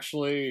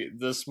 me,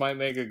 this might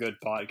make a good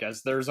podcast.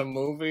 There's a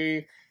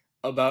movie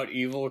about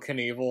Evel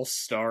Knievel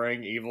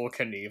starring Evel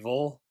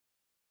Knievel.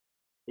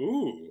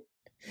 Ooh.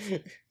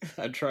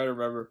 I'm trying to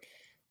remember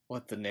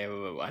what the name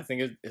of it. I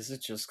think is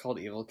it just called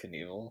Evel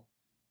Knievel?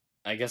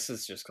 I guess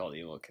it's just called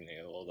Evel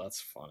Knievel.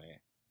 That's funny.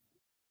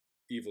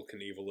 Evel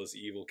Knievel is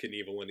Evel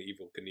Knievel and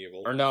Evel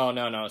Knievel. Or no,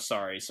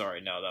 sorry,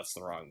 no, that's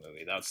the wrong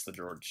movie. That's the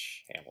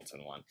George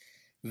Hamilton one.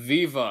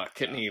 Viva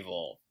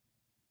Knievel.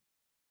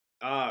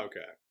 Ah, okay.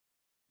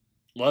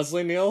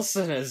 Leslie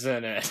Nielsen is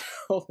in it.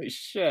 Holy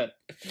shit.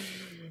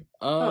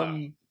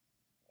 Yeah,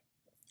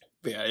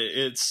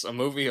 it's a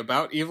movie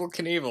about Evel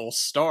Knievel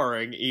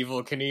starring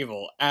Evel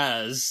Knievel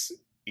as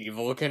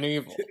Evel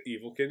Knievel.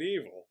 Evel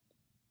Knievel.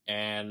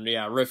 And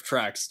yeah, Riff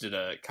Tracks did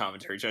a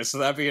commentary show, so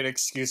that'd be an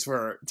excuse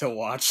to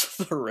watch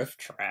the Riff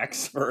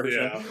Tracks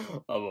version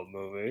of a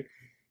movie.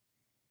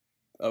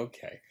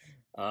 Okay.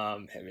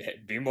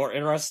 It'd be more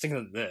interesting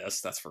than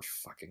this, that's for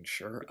fucking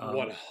sure.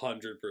 100%.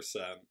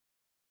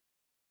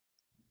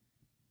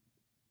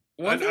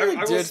 One thing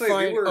I did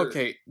find,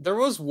 okay, there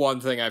was one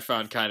thing I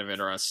found kind of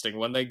interesting.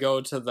 When they go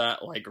to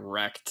that, like,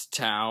 wrecked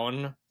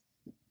town,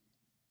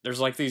 there's,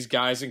 like, these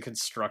guys in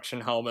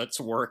construction helmets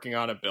working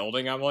on a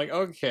building. I'm like,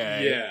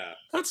 okay. Yeah.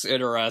 That's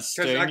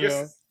interesting. I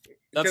guess,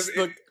 that's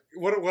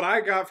what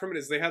I got from it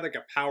is they had, like,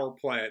 a power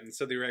plant, and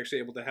so they were actually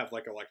able to have,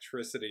 like,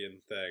 electricity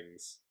and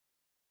things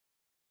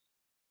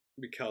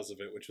because of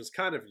it, which was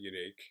kind of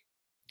unique.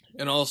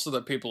 And also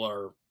that people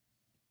are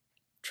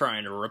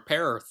trying to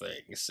repair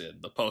things in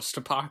the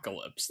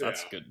post-apocalypse.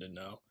 That's good to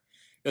know.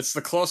 It's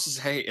the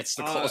closest,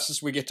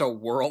 closest we get to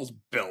world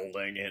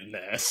building in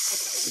this,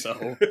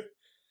 so...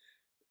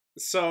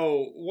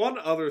 So, one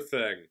other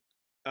thing.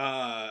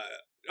 I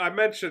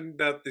mentioned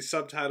that the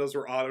subtitles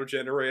were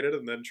auto-generated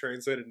and then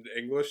translated into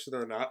English, so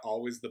they're not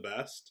always the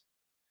best.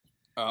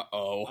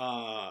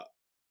 Uh-oh.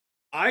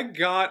 I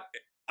got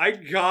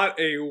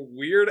a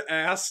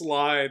weird-ass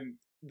line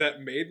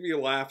that made me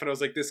laugh, and I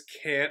was like, this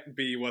can't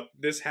be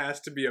this has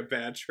to be a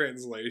bad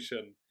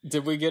translation.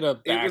 Did we get a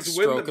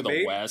backstroke of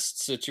the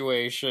West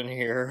situation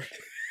here?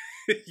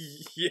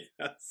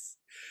 Yes.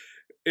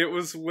 It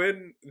was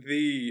when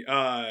the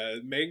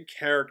main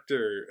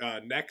character,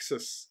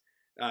 Nexus,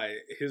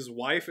 his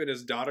wife and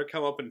his daughter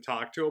come up and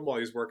talk to him while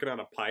he's working on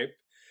a pipe.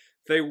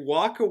 They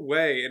walk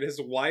away, and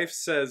his wife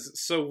says,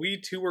 "So we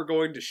too are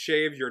going to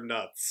shave your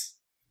nuts."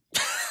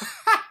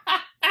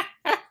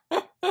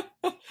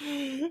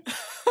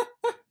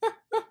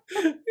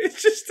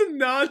 It's just a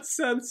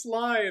nonsense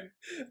line.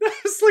 I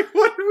was like,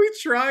 what are we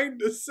trying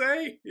to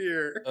say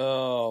here?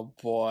 Oh,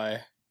 boy.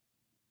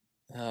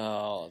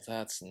 Oh,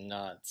 that's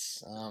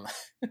nuts.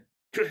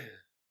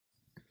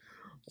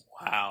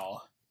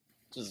 Wow.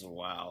 Just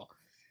wow.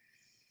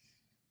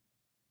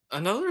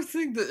 Another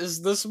thing that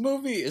is this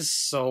movie is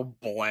so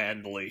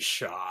blandly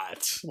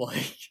shot.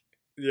 Like,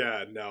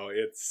 yeah, no,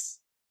 it's...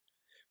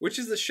 Which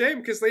is a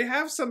shame, because they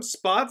have some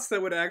spots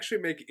that would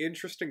actually make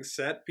interesting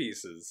set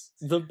pieces.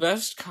 The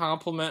best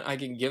compliment I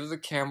can give the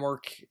camera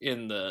work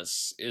in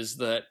this is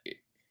that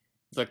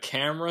the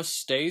camera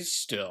stays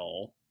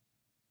still,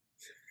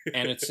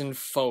 and it's in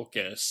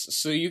focus,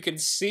 so you can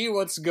see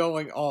what's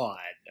going on.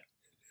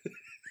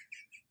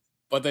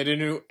 But they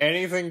didn't do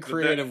anything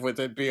creative with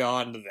it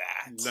beyond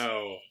that.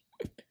 No.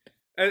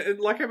 And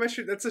like I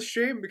mentioned, that's a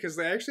shame, because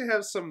they actually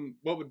have some,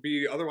 what would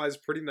be otherwise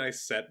pretty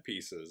nice set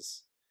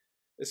pieces.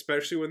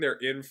 Especially when they're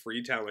in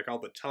Freetown, like all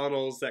the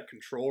tunnels, that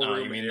control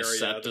room area,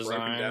 the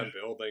broken down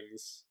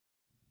buildings.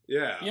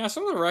 Yeah. Yeah,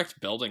 some of the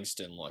wrecked buildings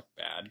didn't look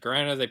bad.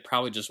 Granted, they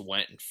probably just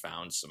went and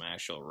found some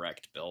actual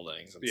wrecked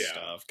buildings and Yeah.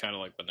 stuff, kind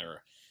of like when they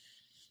were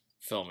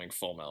filming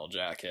Full Metal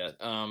Jacket.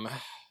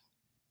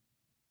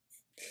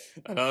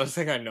 Another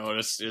thing I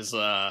noticed is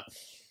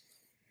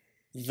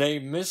they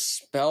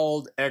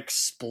misspelled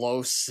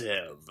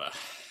explosive.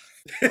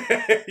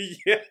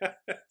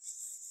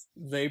 Yes.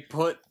 They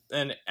put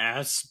an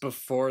S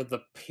before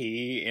the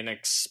P in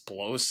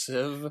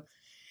explosive.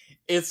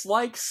 It's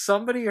like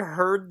somebody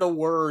heard the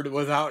word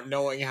without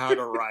knowing how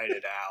to write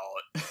it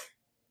out.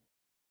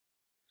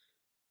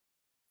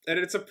 And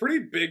it's a pretty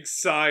big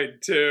sign,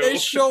 too. They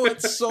show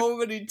it so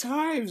many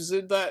times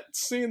in that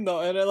scene, though,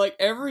 and like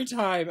every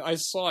time I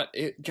saw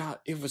it,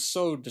 it was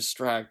so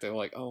distracting.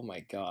 Like, oh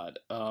my god.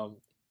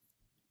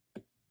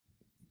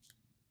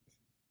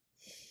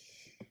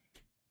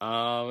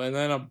 And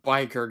then a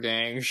biker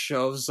gang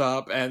shows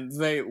up, and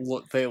they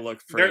look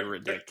pretty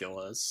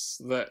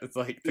ridiculous.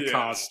 The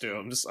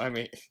costumes. I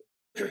mean,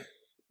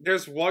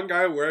 there's one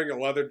guy wearing a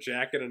leather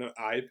jacket and an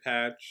eye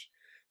patch.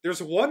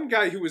 There's one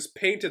guy who was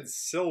painted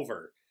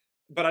silver,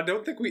 but I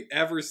don't think we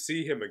ever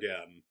see him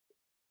again.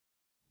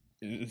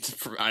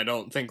 I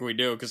don't think we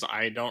do, because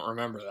I don't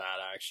remember that,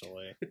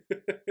 actually.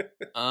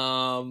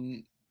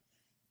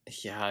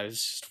 Yeah,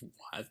 it's just,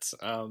 what?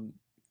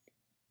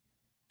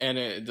 And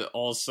it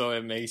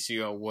makes you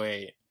go,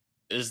 wait,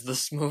 is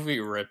this movie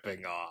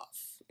ripping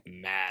off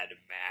Mad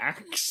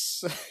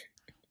Max?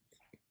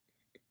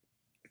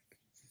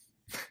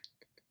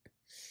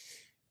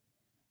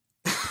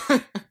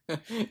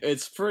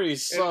 It's pretty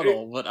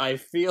subtle, but I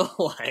feel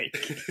like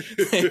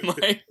they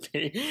might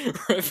be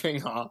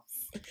ripping off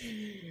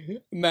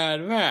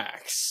Mad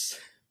Max.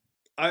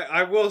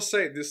 I will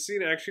say, this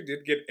scene actually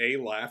did get a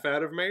laugh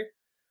out of me.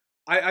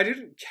 I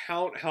didn't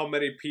count how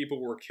many people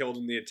were killed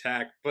in the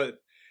attack, but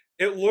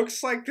it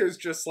looks like there's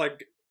just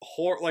like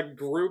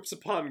groups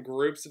upon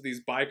groups of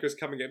these bikers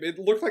coming in. It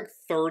looked like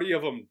 30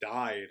 of them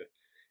died.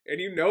 And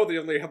you know they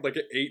only had like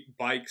 8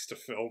 bikes to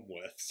film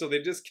with, so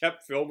they just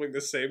kept filming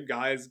the same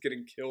guys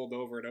getting killed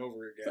over and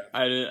over again.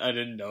 I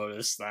didn't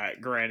notice that.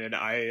 Granted,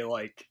 I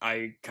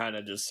kind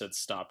of just had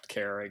stopped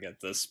caring at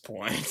this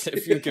point,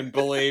 if you can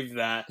believe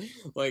that.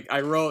 Like,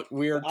 I wrote,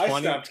 I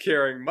stopped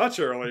caring much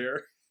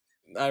earlier.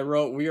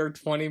 We are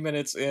 20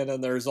 minutes in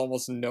and there's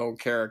almost no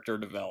character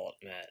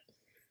development.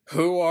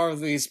 Who are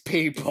these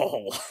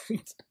people?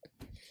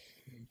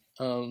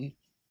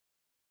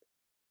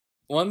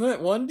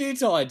 One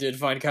detail I did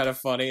find kind of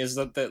funny is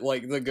that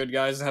like the good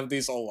guys have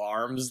these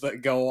alarms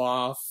that go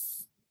off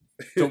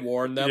to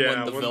warn them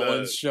when the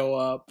villains show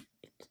up.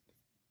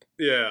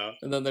 Yeah.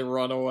 And then they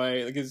run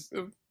away. Because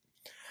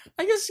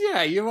I guess,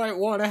 yeah, you might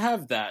want to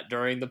have that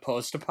during the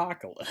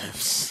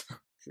post-apocalypse.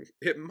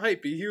 It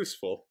might be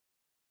useful.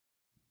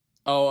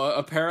 Oh,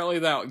 apparently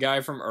that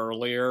guy from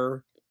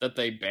earlier that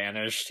they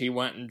banished, he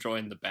went and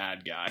joined the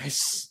bad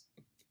guys.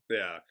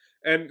 Yeah.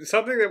 And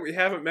something that we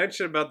haven't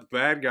mentioned about the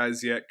bad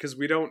guys yet, because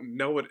we don't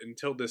know it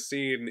until this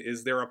scene,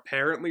 is they're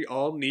apparently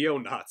all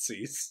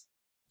neo-Nazis.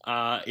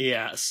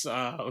 Yes.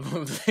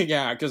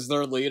 Yeah, because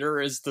their leader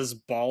is this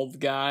bald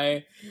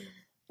guy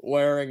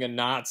wearing a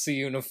Nazi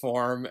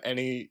uniform, and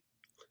he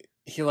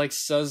like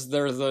says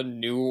they're the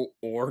New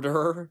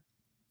Order.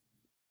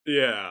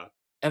 Yeah.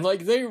 And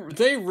like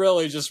they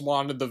really just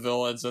wanted the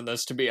villains in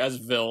this to be as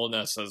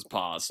villainous as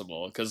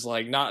possible, because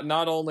like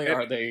not only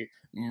are they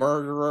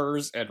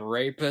murderers and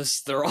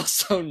rapists, they're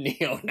also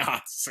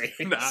neo-Nazis.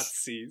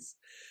 Nazis.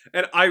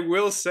 And I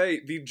will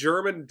say, the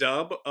German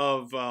dub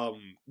of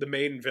the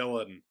main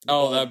villain.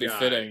 That'd be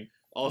fitting.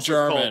 Also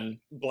German.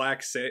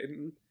 Black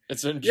Satan.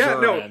 It's in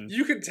German. Yeah, no,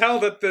 you can tell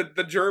that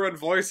the German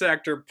voice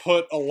actor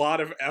put a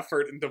lot of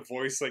effort into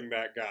voicing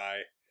that guy.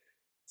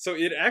 So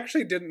it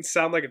actually didn't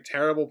sound like a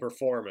terrible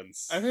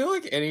performance. I feel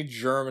like any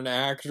German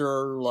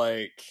actor,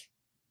 a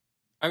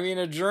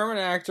German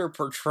actor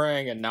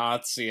portraying a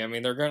Nazi,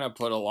 they're gonna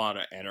put a lot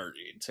of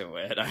energy to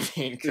it.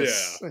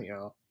 Because,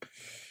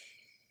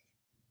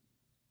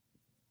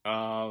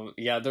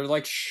 yeah, they're,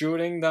 like,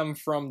 shooting them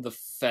from the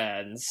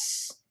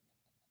fence.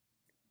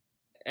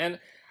 And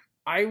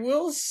I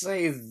will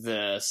say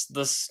this,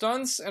 the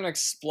stunts and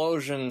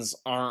explosions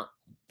aren't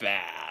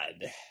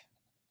bad.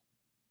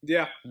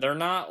 Yeah. They're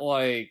not,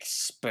 like,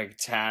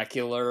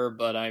 spectacular,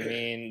 but,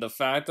 the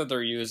fact that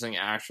they're using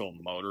actual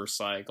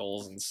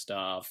motorcycles and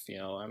stuff,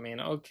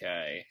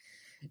 okay.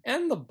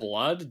 And the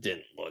blood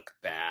didn't look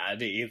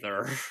bad,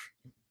 either.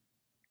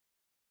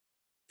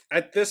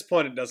 At this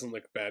point, it doesn't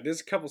look bad.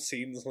 There's a couple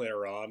scenes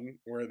later on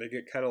where they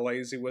get kind of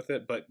lazy with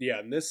it, but yeah,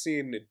 in this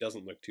scene, it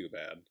doesn't look too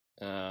bad.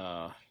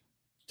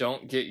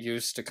 Don't get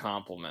used to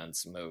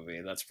compliments,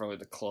 movie. That's probably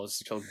the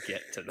closest you'll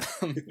get to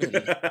them.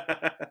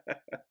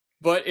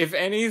 But if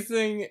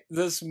anything,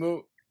 this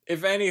movie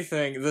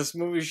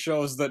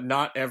shows that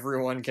not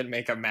everyone can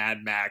make a Mad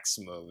Max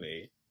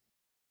movie.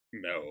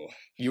 No.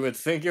 You would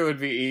think it would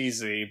be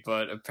easy,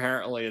 but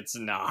apparently it's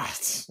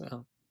not.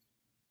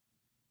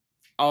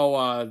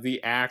 The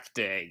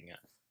acting.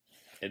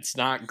 It's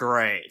not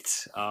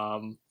great.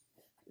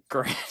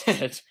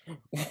 Granted,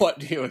 what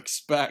do you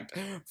expect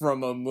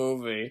from a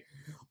movie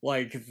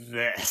like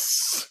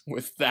this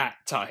with that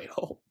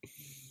title?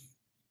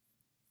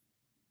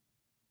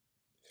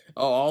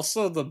 Oh,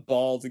 also the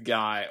bald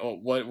guy. Oh,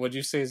 would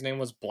you say his name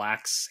was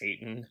Black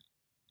Satan?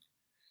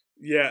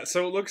 Yeah,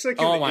 so it looks like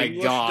in Oh the my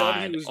English dub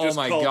he god. was Oh just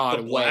my called god,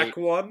 the Black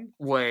wait. One.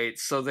 Wait,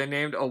 so they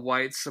named a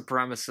white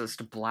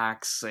supremacist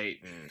Black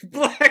Satan.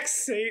 Black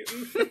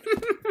Satan.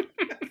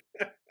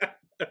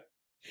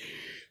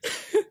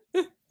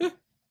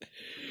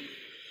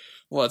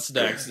 What's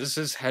next? Is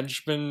his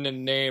henchman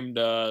named,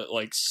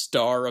 like,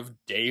 Star of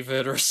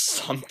David or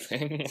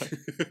something?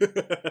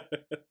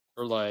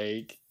 Or,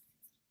 like,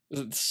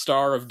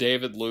 Star of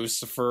David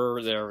Lucifer?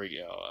 There we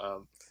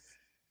go.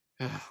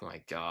 Oh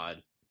my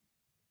god.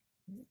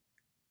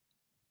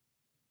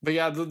 But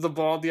yeah, the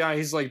bald guy,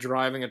 he's, like,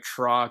 driving a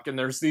truck, and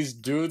there's these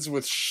dudes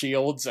with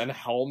shields and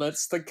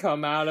helmets that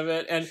come out of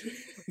it, and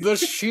the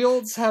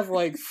shields have,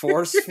 like,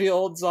 force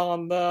fields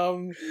on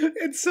them.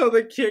 And so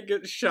they can't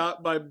get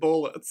shot by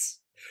bullets,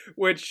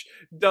 which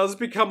does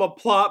become a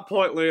plot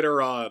point later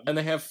on. And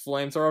they have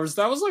flamethrowers.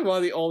 That was, like, one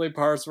of the only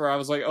parts where I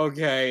was like,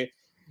 okay,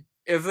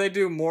 if they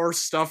do more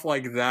stuff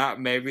like that,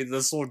 maybe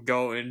this will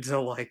go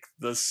into, like,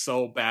 the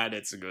so bad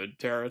it's good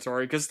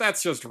territory, because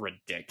that's just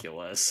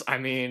ridiculous. I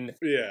mean,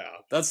 Yeah.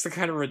 that's the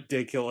kind of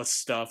ridiculous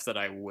stuff that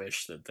I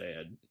wish that they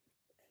had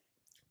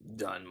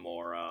done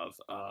more of.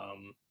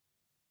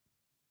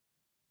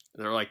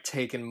 They're, like,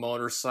 taking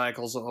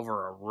motorcycles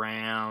over a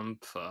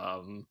ramp,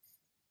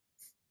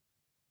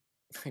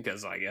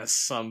 because I guess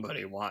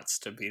somebody wants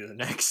to be the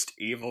next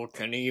Evil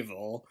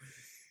Knievel.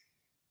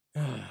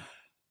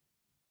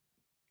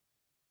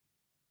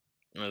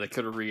 Or they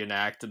could have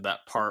reenacted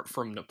that part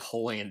from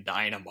Napoleon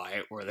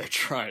Dynamite where they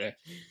try to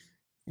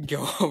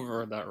go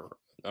over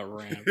a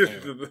ramp.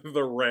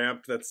 The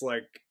ramp that's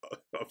like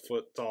a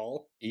foot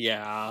tall.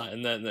 Yeah,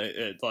 and then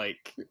it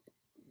like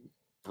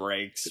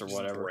breaks or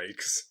whatever.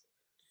 Breaks.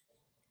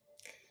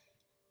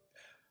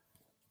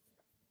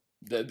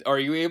 Are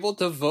you able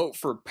to vote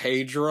for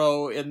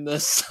Pedro in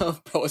this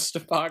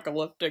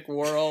post-apocalyptic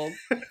world?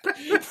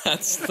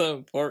 That's the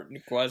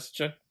important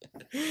question.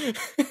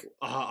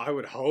 I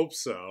would hope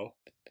so.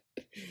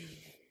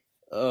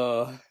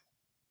 Oh,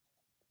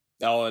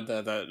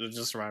 that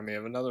just reminded me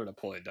of another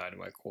Napoleon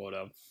Dynamite quote.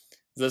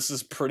 This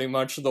is pretty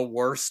much the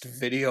worst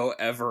video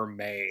ever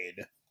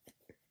made.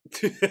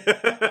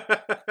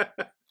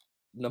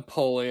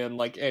 Napoleon,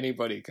 like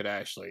anybody could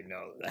actually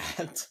know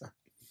that.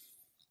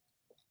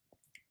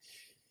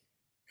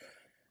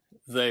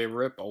 They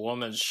rip a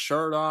woman's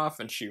shirt off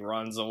and she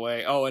runs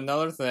away. Oh,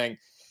 another thing.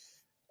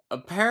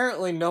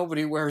 Apparently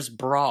nobody wears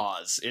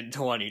bras in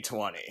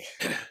 2020.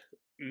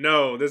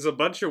 No, there's a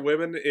bunch of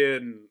women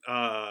in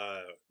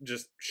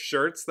just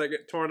shirts that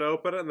get torn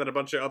open, and then a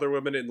bunch of other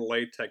women in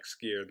latex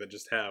gear that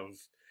just have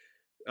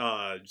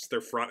just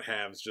their front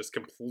halves just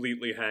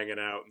completely hanging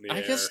out in the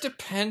air. I guess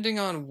depending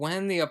on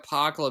when the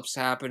apocalypse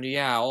happened,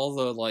 yeah, all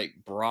the like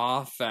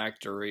bra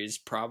factories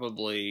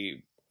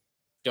probably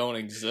don't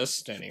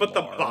exist anymore. But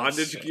the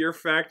bondage gear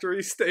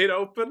factory stayed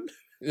open.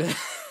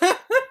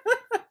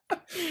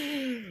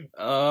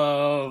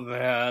 Oh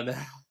man.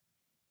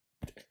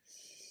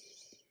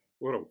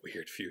 What a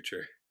weird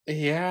future.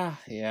 Yeah.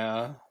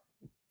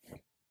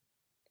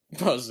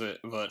 But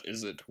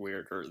is it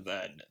weirder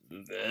than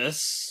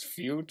this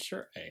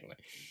future? Anyway.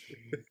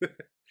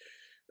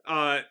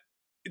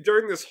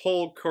 During this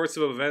whole course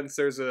of events,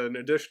 there's an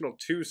additional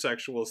 2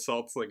 sexual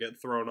assaults that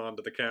get thrown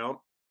onto the count.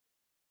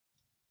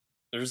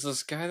 There's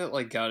this guy that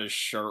like got his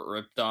shirt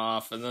ripped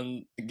off and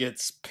then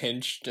gets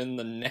pinched in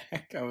the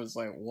neck. I was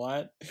like,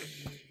 what?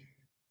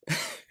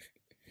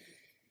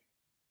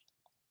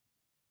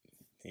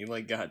 He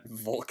like got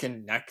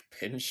Vulcan neck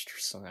pinched or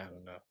something. I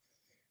don't know.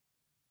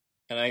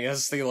 And I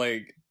guess they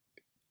like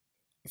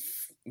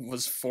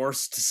was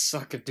forced to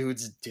suck a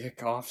dude's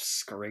dick off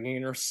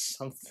screen or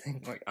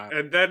something. Like,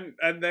 and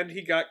then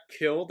he got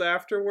killed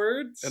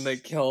afterwards. And they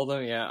killed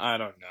him. Yeah, I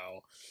don't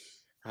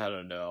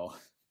know.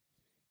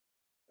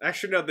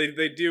 Actually, no,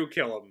 they do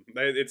kill him.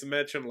 It's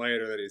mentioned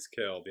later that he's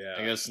killed,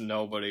 yeah. I guess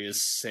nobody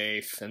is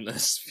safe in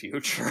this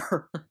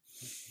future.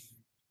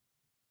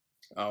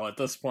 Oh, at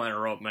this point I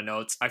wrote my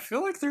notes. I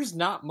feel like there's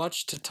not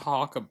much to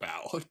talk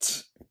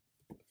about.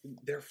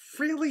 There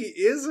really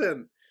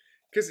isn't.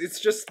 Because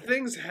it's just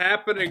things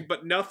happening,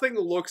 but nothing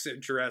looks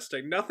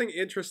interesting. Nothing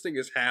interesting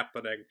is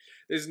happening.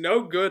 There's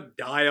no good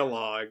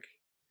dialogue.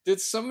 Did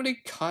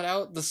somebody cut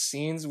out the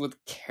scenes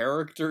with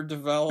character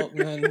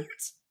development?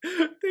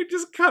 They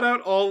just cut out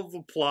all of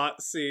the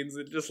plot scenes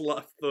and just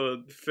left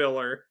the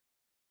filler.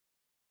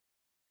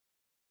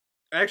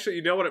 Actually,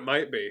 you know what it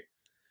might be?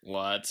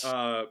 What?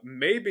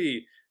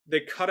 Maybe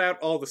they cut out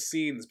all the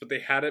scenes, but they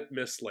had it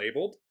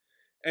mislabeled.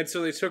 And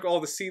so they took all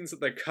the scenes that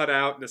they cut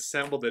out and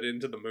assembled it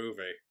into the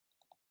movie.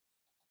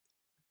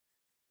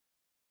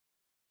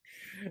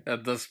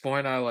 At this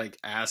point, I, like,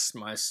 asked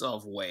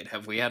myself, wait,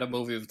 have we had a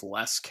movie with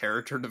less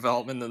character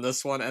development than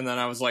this one? And then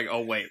I was like,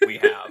 oh, wait, we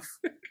have.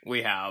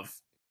 We have.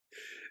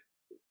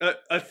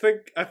 I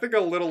think a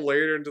little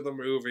later into the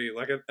movie,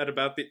 like at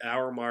about the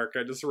hour mark,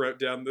 I just wrote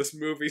down this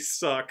movie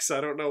sucks. I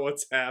don't know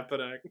what's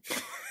happening.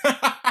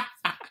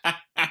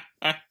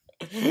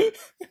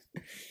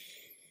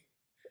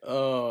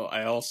 Oh,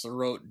 I also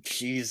wrote,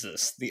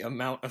 Jesus, the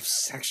amount of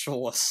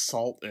sexual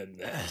assault in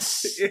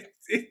this.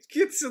 It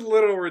gets a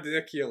little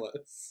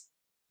ridiculous.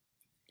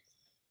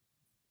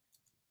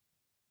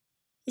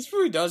 This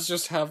movie does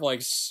just have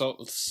like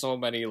so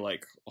many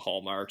like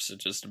hallmarks of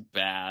just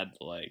bad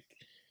like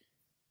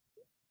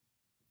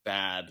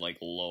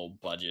low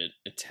budget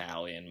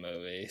Italian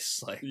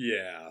movies, like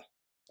Yeah.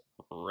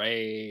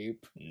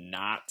 rape,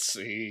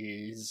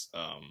 Nazis,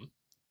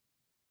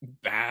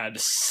 bad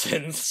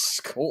synth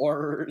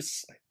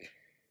scores,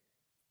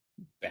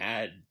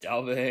 bad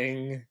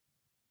dubbing.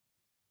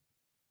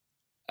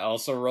 I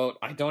also wrote,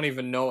 I don't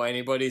even know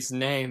anybody's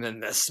name in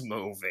this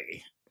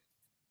movie.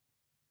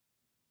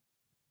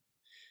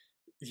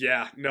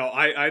 Yeah, no,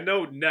 I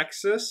know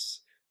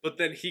Nexus, but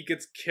then he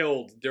gets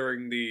killed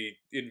during the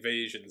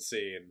invasion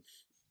scene.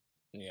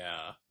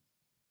 Yeah.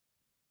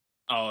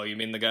 Oh, you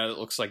mean the guy that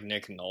looks like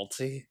Nick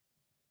Nolte?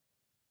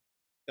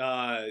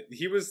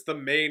 He was the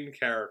main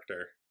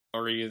character.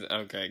 Or you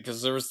okay?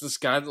 Because there was this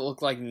guy that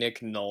looked like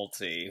Nick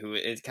Nolte, who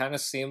it kind of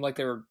seemed like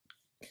they were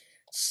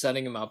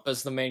setting him up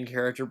as the main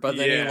character, but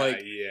then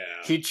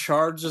he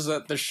charges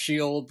at the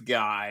Shield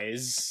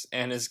guys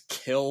and is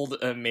killed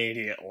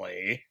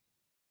immediately.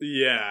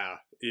 Yeah.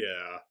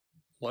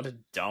 What a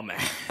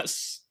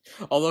dumbass.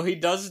 Although he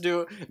does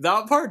do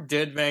that part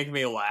did make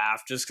me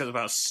laugh just because of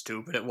how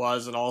stupid it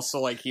was, and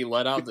also like he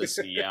let out this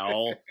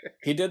yell.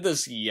 He did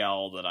this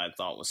yell that I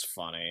thought was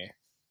funny,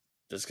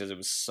 just because it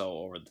was so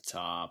over the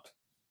top.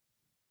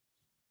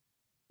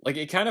 Like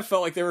it kind of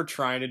felt like they were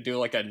trying to do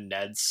like a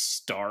Ned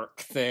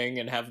Stark thing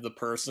and have the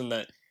person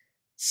that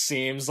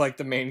seems like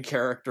the main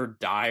character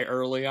die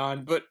early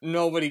on, but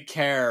nobody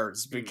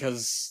cares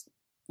because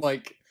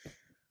like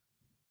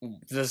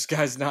this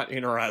guy's not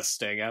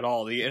interesting at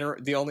all.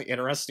 The only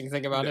interesting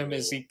thing about him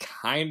is he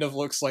kind of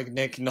looks like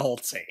Nick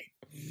Nolte.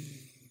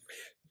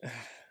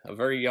 A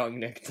very young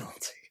Nick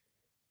Nolte.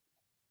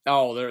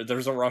 Oh,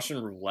 there's a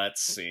Russian roulette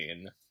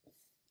scene.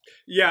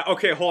 Yeah,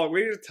 okay, hold on.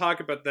 We need to talk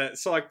about that.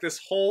 So, like,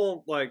 this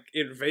whole, like,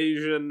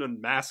 invasion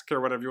and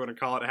massacre, whatever you want to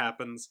call it,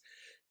 happens.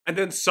 And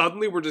then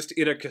suddenly we're just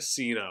in a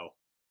casino.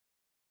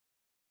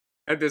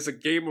 And there's a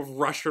game of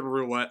Russian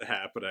roulette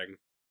happening.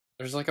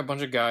 There's like a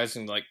bunch of guys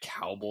in like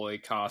cowboy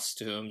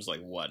costumes,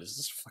 like what is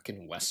this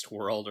fucking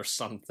Westworld or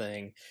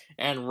something?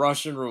 And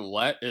Russian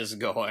roulette is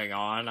going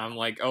on. I'm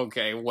like,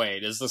 okay,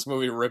 wait, is this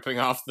movie ripping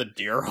off The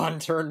Deer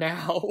Hunter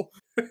now?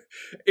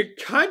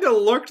 It kind of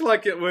looked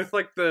like it with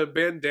like the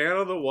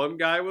bandana the one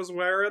guy was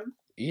wearing.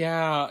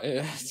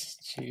 Yeah,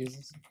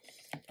 Jesus.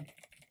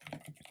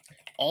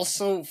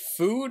 Also,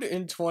 food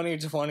in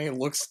 2020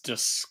 looks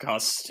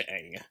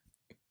disgusting.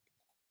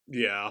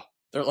 Yeah.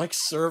 They're like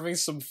serving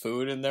some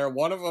food in there.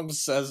 One of them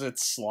says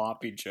it's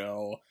Sloppy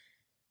Joe.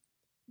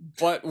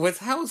 But with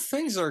how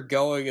things are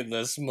going in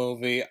this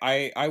movie,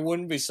 I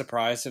wouldn't be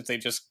surprised if they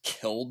just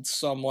killed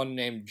someone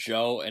named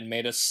Joe and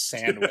made a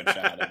sandwich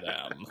out of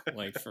them.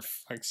 Like, for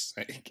fuck's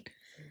sake.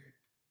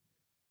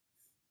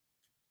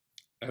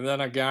 And then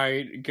a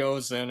guy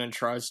goes in and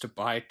tries to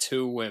buy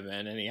 2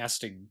 women, and he has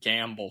to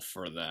gamble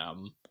for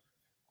them.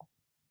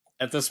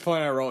 At this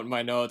point, I wrote in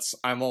my notes,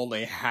 I'm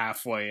only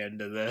halfway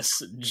into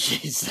this.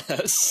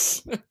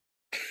 Jesus.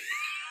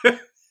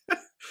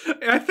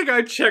 I think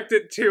I checked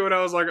it too, and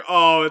I was like,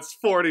 oh, it's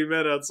 40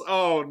 minutes.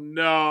 Oh,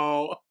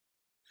 no.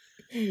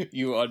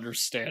 You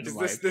understand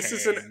my pain. This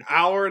is an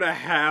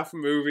hour-and-a-half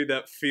movie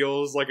that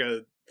feels like a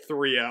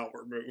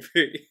 3-hour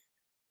movie.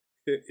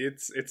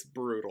 It's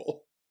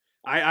brutal.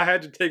 I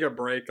had to take a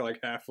break like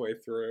halfway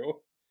through.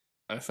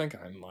 I think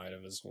I might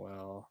have as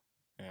well,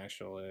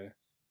 actually.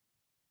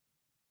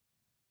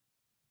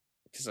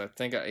 Because I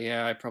think,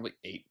 I probably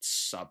ate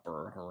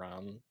supper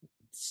around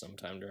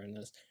sometime during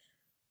this.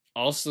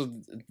 Also,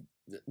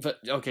 but,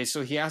 okay,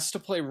 so he has to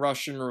play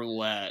Russian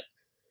roulette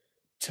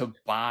to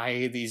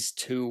buy these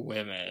 2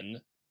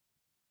 women.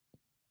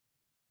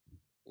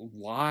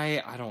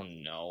 Why? I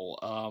don't know.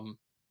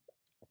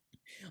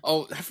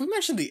 Oh, have we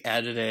mentioned the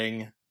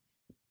editing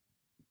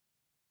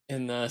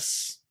in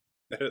this?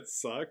 That it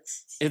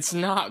sucks. It's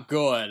not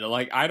good.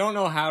 Like, I don't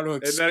know how to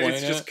explain it. And then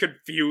it's just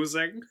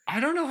confusing. I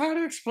don't know how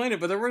to explain it,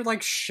 but there were,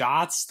 like,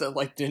 shots that,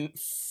 like, didn't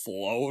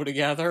flow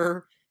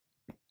together.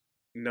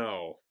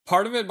 No.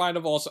 Part of it might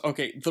have also...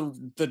 Okay,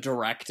 the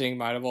directing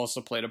might have also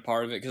played a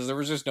part of it, because there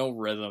was just no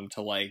rhythm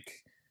to,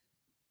 like,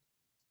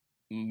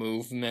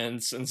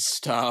 movements and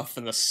stuff,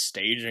 and the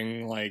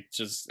staging, like,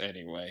 just...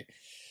 Anyway.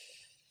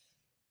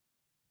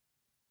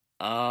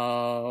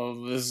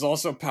 This is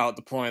also about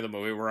the point of the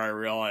movie where I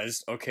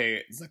realized,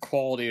 okay, the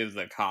quality of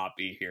the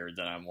copy here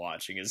that I'm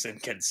watching is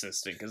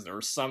inconsistent, because there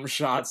were some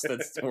shots that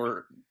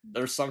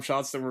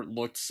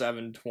looked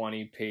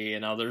 720p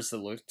and others that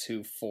looked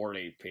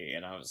 240p,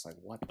 and I was like,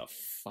 what the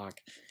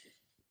fuck?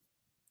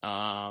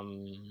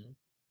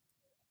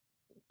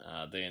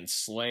 They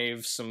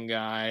enslave some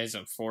guys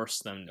and force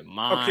them to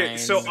mine. Okay,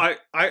 so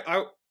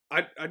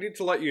I need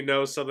to let you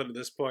know something at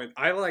this point.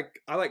 I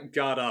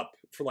got up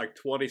for like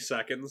 20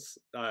 seconds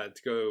to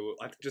go.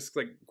 I just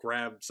like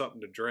grab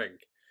something to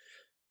drink.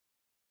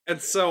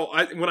 And so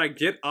when I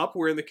get up,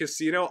 we're in the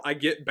casino. I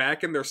get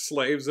back and they're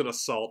slaves in a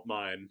salt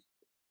mine.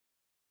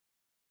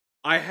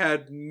 I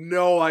had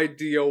no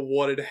idea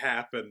what had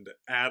happened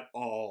at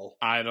all.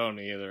 I don't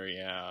either.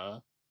 Yeah.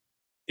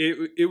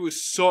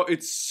 It's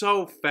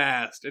so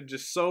fast and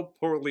just so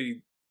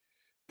poorly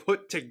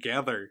put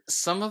together.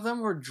 Some of them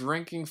were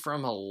drinking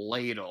from a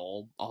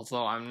ladle,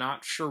 although I'm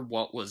not sure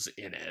what was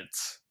in it.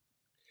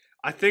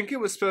 I think it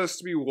was supposed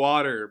to be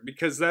water,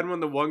 because then when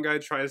the one guy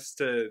tries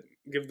to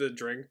give the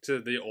drink to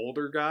the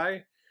older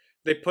guy,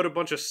 they put a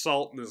bunch of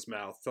salt in his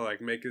mouth to like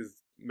make his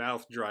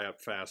mouth dry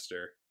up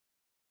faster.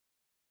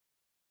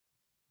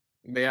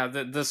 But yeah,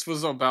 this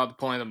was about the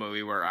point of the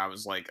movie where I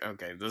was like,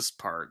 okay, this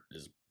part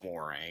is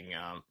boring.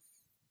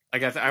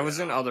 Like I was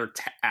in other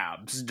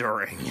tabs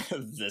during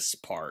this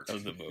part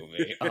of the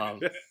movie.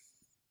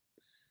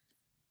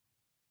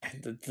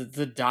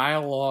 The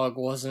dialogue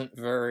wasn't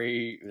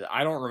very.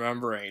 I don't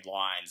remember any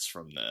lines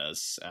from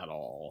this at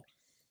all.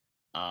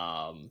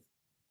 And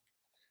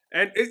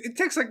it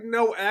takes like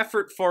no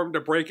effort for him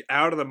to break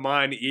out of the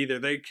mine either.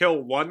 They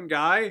kill one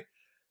guy,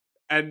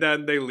 and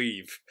then they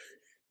leave.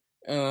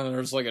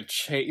 There's like a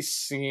chase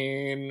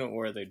scene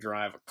where they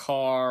drive a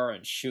car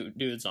and shoot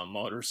dudes on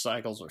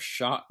motorcycles with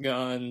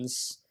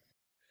shotguns.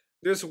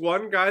 There's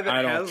one guy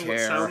that has what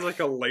sounds like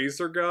a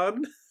laser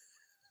gun.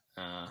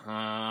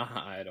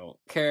 I don't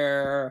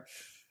care.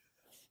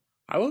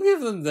 I will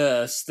give them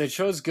this. They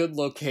chose good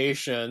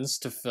locations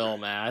to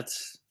film at.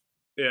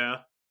 Yeah.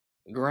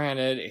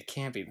 Granted, it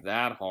can't be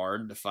that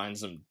hard to find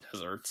some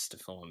deserts to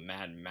film a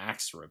Mad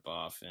Max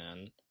ripoff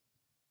in.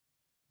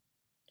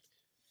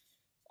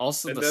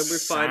 Also, and then we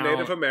find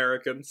Native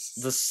Americans.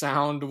 The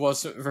sound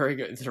wasn't very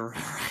good.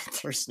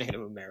 There's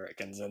Native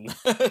Americans in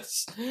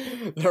this.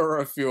 There were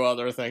a few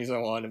other things I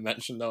wanted to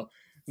mention, though.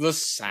 The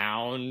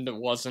sound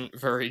wasn't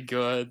very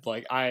good.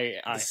 Like,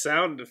 the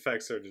sound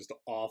effects are just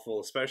awful,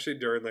 especially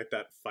during, like,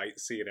 that fight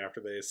scene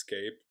after they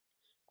escape.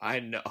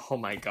 I know. Oh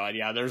my god,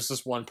 yeah. There's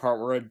this one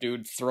part where a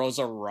dude throws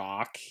a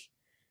rock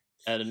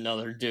at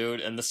another dude,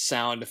 and the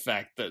sound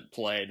effect that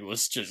played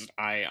was just...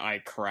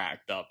 I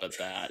cracked up at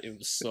that. It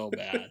was so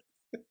bad.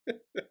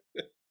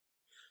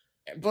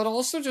 But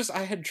also just,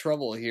 I had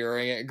trouble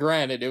hearing it.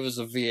 Granted, it was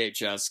a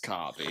VHS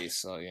copy,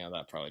 so, yeah,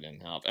 that probably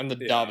didn't help. And the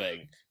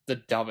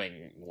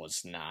dubbing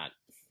was not,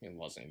 it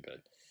wasn't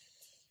good.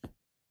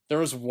 There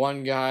was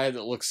one guy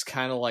that looks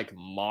kind of like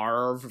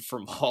Marv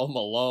from Home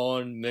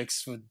Alone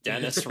mixed with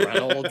Dennis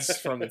Reynolds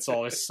from It's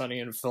Always Sunny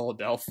in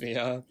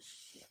Philadelphia.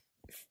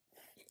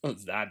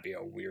 That'd be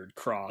a weird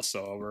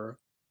crossover.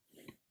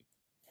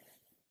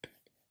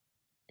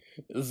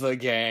 The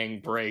gang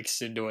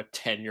breaks into a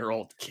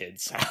 10-year-old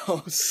kid's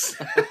house.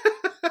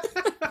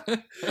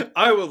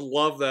 I would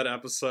love that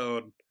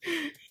episode.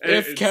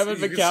 If Kevin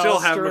McAllister still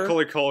have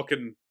Macaulay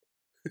Culkin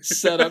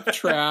set up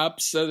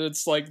traps, and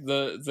it's like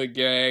the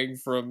gang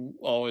from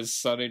Always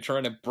Sunny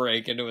trying to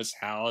break into his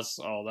house.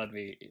 Oh, it'd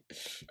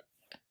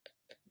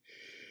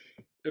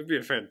be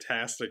a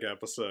fantastic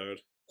episode.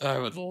 I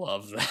would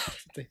love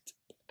that.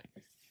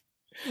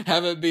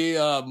 Have it be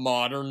a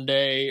modern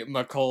day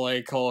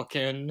Macaulay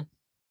Culkin.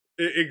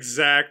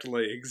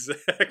 Exactly.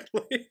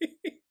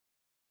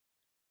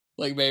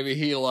 Like maybe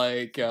he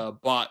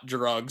bought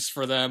drugs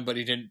for them, but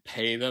he didn't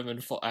pay them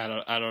in full. I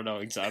don't know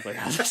exactly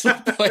how this will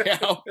play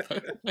out.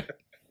 But...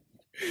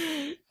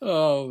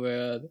 oh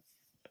man.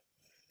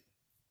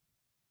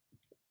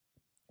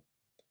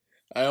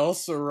 I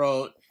also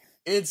wrote,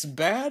 it's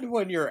bad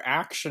when your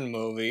action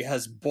movie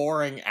has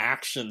boring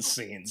action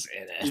scenes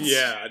in it.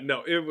 Yeah,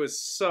 no, it was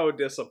so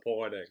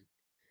disappointing.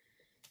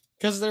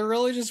 Because they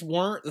really just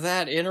weren't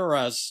that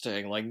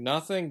interesting. Like,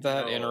 nothing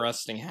that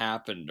interesting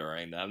happened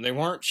during them. They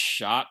weren't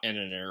shot in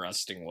an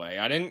interesting way.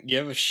 I didn't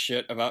give a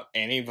shit about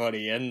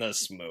anybody in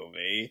this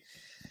movie.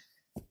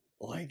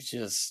 Like,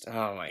 just,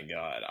 oh my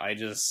god. I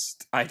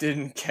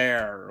didn't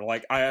care.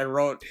 Like, I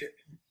wrote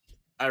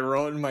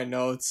in my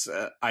notes,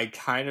 I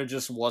kind of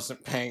just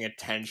wasn't paying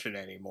attention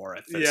anymore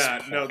at this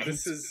point. Yeah, no,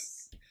 this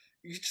is...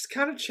 You just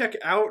kind of check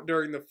out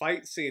during the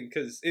fight scene,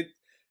 because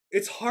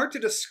it's hard to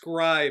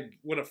describe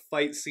when a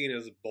fight scene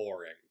is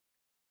boring.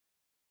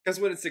 Because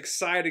when it's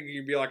exciting,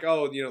 you'd be like,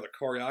 oh, the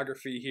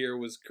choreography here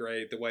was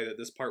great, the way that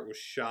this part was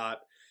shot.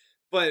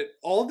 But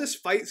all this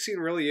fight scene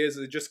really is,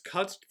 it just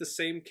cuts to the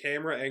same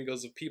camera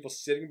angles of people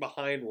sitting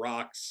behind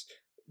rocks,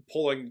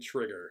 pulling the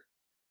trigger.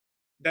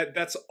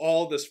 That's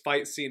all this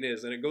fight scene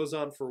is, and it goes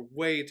on for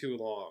way too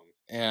long.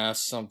 Yeah,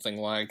 something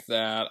like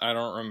that. I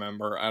don't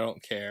remember. I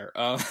don't care.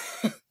 A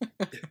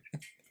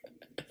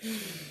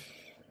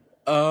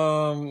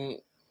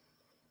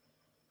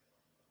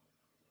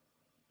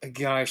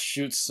guy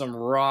shoots some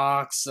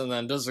rocks and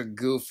then does a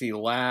goofy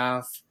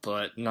laugh,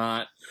 but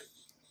not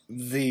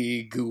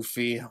the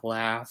goofy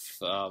laugh.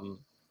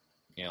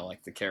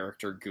 Like the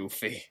character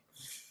Goofy.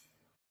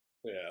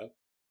 Yeah.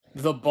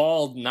 the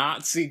bald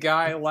Nazi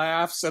guy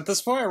laughs. At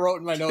this point, I wrote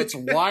in my notes,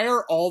 why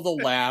are all the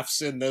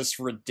laughs in this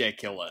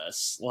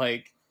ridiculous?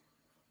 Like,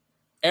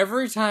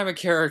 every time a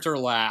character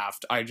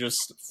laughed,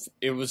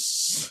 it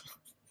was...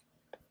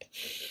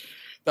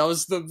 That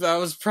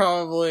was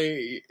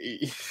probably...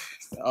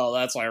 Oh,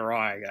 that's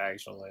ironic,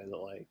 actually.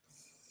 Like,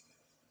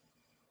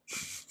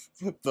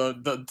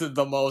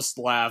 the most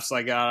laughs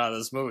I got out of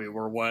this movie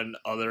were when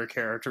other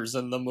characters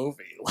in the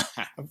movie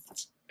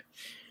laughed.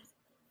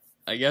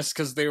 I guess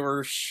because they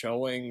were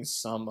showing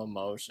some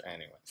emotion.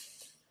 Anyway.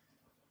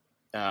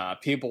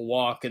 People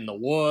walk in the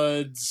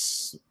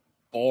woods.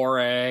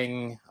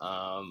 Boring.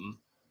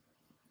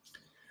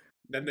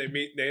 Then they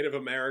meet Native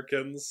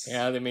Americans.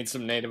 Yeah, they meet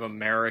some Native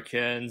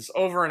Americans.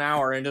 Over an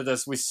hour into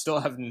this, we still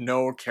have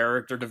no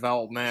character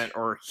development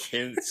or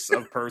hints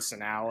of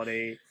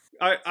personality.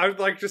 I'd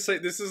like to say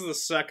this is the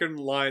second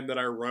line that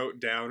I wrote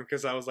down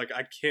because I was like,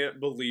 I can't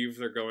believe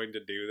they're going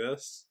to do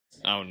this.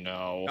 Oh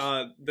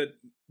no.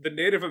 The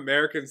Native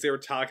Americans, they were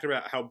talking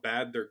about how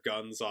bad their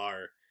guns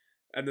are.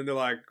 And then they're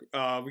like,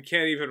 we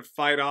can't even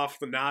fight off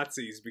the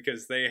Nazis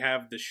because they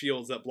have the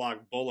shields that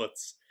block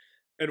bullets.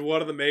 And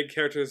one of the main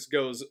characters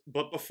goes,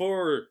 but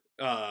before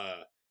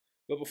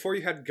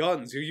you had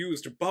guns, you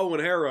used bow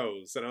and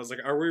arrows. And I was like,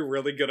 are we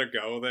really gonna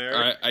go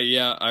there?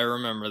 Yeah, I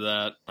remember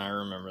that.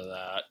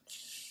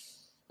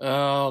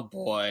 Oh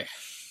boy.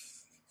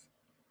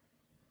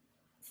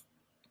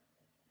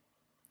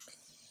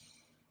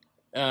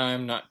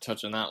 I'm not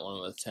touching that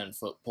one with a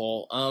 10-foot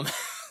pole.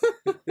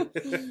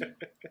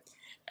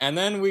 And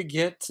then we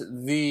get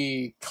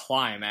the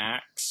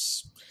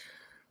climax.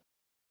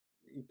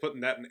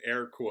 Putting that in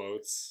air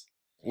quotes.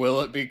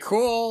 Will it be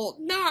cool?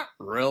 Not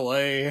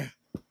really.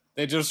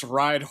 They just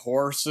ride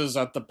horses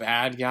at the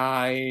bad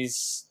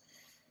guys.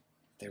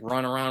 They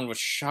run around with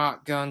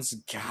shotguns.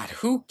 God,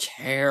 who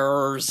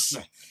cares?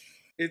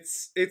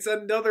 It's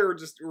another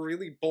just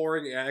really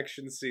boring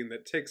action scene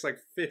that takes like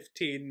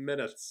 15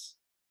 minutes.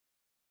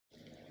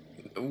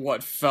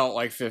 What felt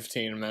like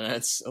 15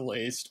 minutes, at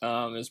least,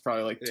 is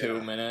probably like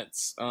 2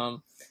 minutes.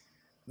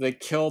 They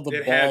killed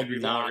the bald Nazi.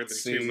 Longer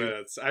than 2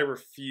 minutes. I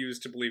refuse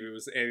to believe it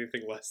was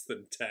anything less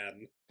than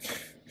 10.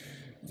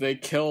 They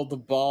killed the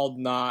bald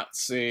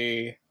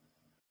Nazi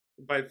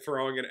by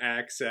throwing an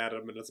axe at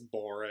him, and it's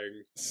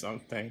boring.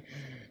 Something.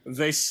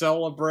 They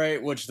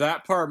celebrate, which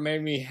that part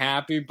made me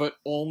happy, but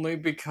only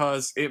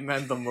because it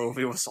meant the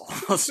movie was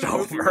almost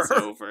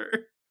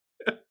over.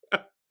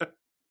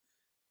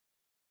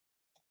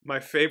 My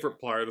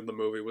favorite part of the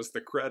movie was the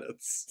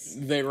credits.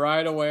 They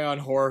ride away on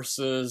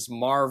horses.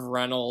 Marv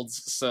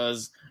Reynolds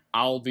says,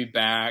 "I'll be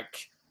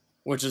back,"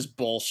 which is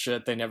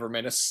bullshit. They never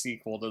made a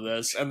sequel to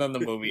this. And then the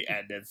movie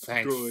ended.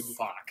 Thank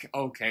fuck.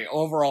 Okay,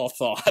 overall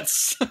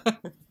thoughts.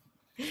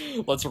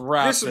 Let's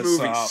wrap this up. This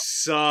movie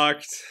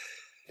sucked.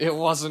 It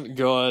wasn't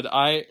good.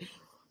 I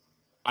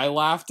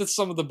laughed at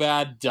some of the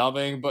bad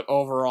dubbing, but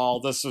overall,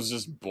 this was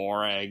just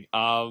boring.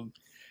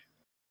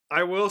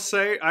 I will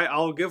say,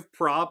 I'll give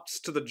props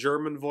to the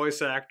German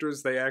voice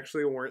actors. They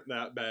actually weren't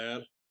that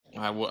bad.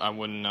 I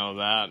wouldn't know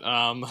that.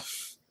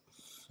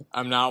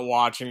 I'm not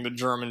watching the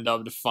German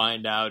dub to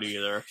find out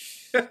either.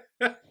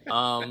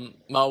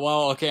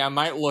 Well, okay, I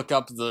might look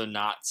up the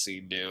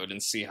Nazi dude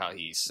and see how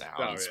he sounds.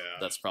 Oh, yeah.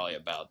 That's probably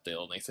about the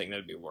only thing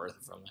that'd be worth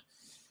it from it.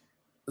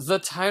 The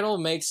title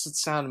makes it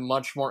sound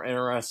much more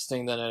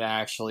interesting than it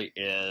actually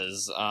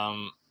is.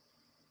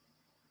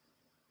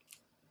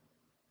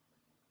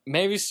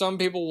 Maybe some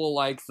people will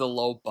like the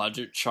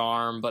low-budget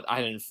charm, but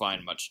I didn't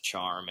find much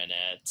charm in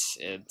it.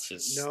 It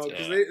just... No,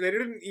 because they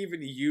didn't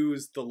even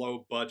use the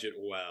low budget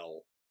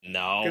well.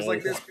 No. Because,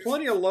 like, there's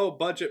plenty of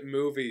low-budget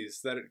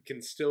movies that it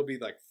can still be,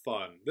 like,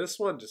 fun. This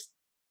one just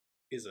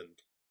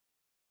isn't.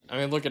 I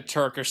mean, look at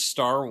Turkish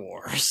Star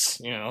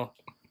Wars, you know?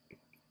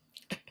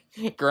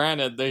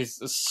 Granted, they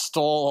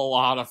stole a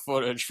lot of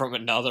footage from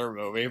another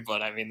movie,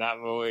 but, I mean, that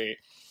movie...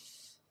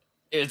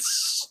 It's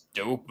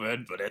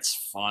stupid, but it's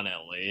fun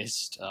at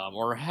least.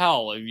 Or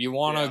hell, if you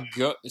want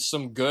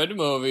some good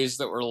movies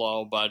that were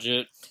low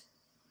budget,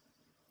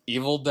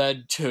 Evil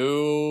Dead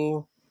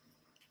 2,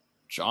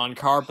 John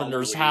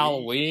Carpenter's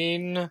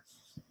Halloween.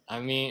 I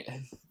mean,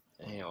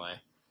 anyway.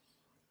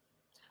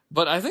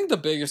 But I think the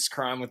biggest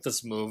crime with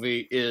this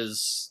movie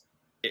is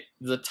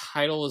the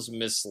title is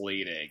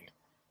misleading.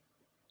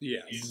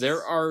 Yes.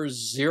 There are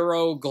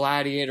 0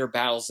 gladiator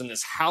battles in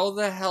this. How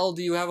the hell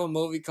do you have a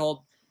movie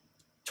called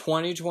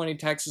 2020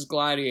 Texas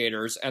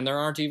Gladiators, and there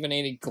aren't even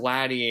any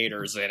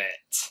gladiators in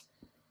it?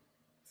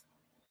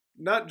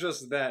 Not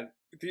just that.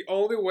 The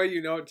only way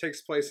you know it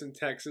takes place in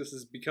Texas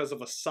is because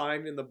of a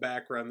sign in the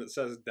background that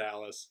says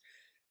Dallas.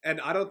 And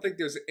I don't think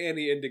there's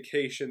any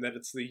indication that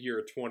it's the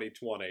year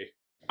 2020.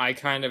 I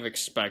kind of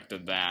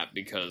expected that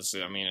because,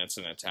 I mean, it's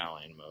an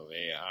Italian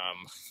movie.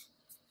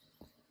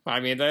 I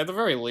mean, at the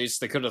very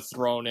least, they could have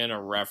thrown in a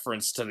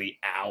reference to the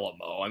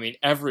Alamo. I mean,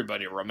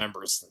 everybody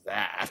remembers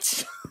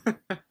that.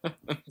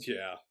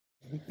 Yeah.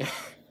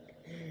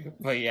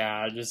 But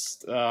yeah,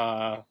 just,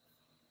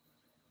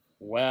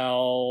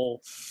 well,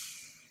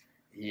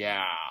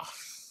 yeah.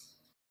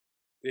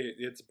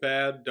 It's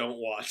bad. Don't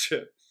watch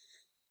it.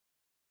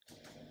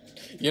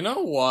 You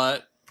know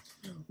what?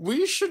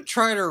 We should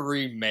try to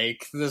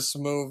remake this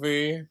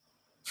movie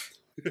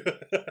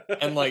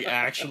and, like,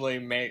 actually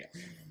make...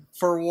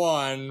 For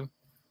one,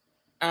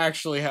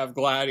 actually have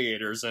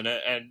gladiators in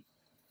it, and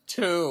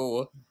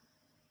two,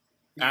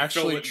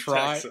 actually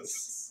try...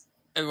 Texas.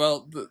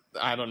 Well,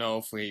 I don't know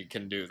if we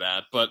can do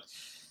that, but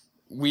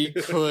we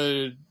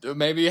could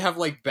maybe have,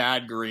 like,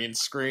 bad green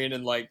screen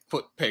and, like,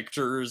 put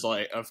pictures,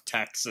 like, of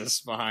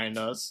Texas behind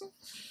us.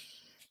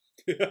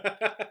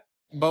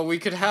 But we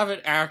could have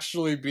it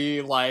actually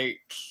be, like,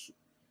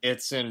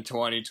 it's in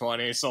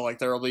 2020, so, like,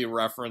 there will be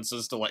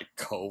references to, like,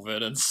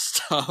 COVID and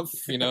stuff,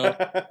 you know?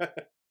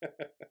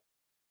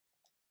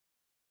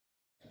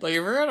 Like,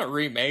 if we're gonna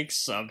remake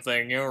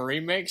something, you know,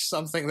 remake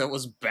something that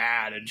was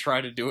bad and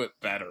try to do it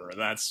better.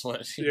 That's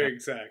what, yeah,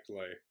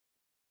 exactly.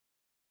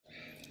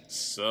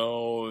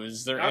 So,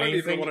 is there I don't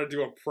anything... even want to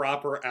do a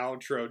proper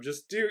outro.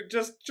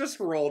 Just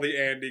roll the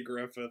Andy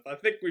Griffith. I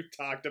think we've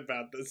talked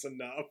about this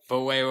enough.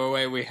 But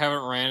wait, we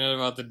haven't ranted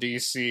about the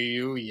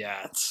DCU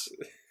yet.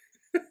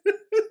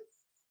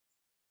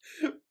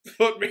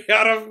 Put me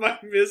out of my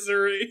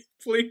misery,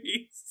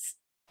 please.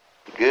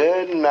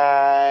 Good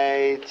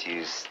night,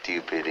 you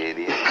stupid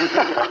idiot.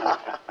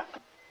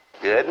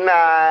 Good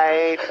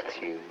night,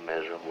 you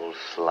miserable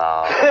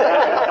slob.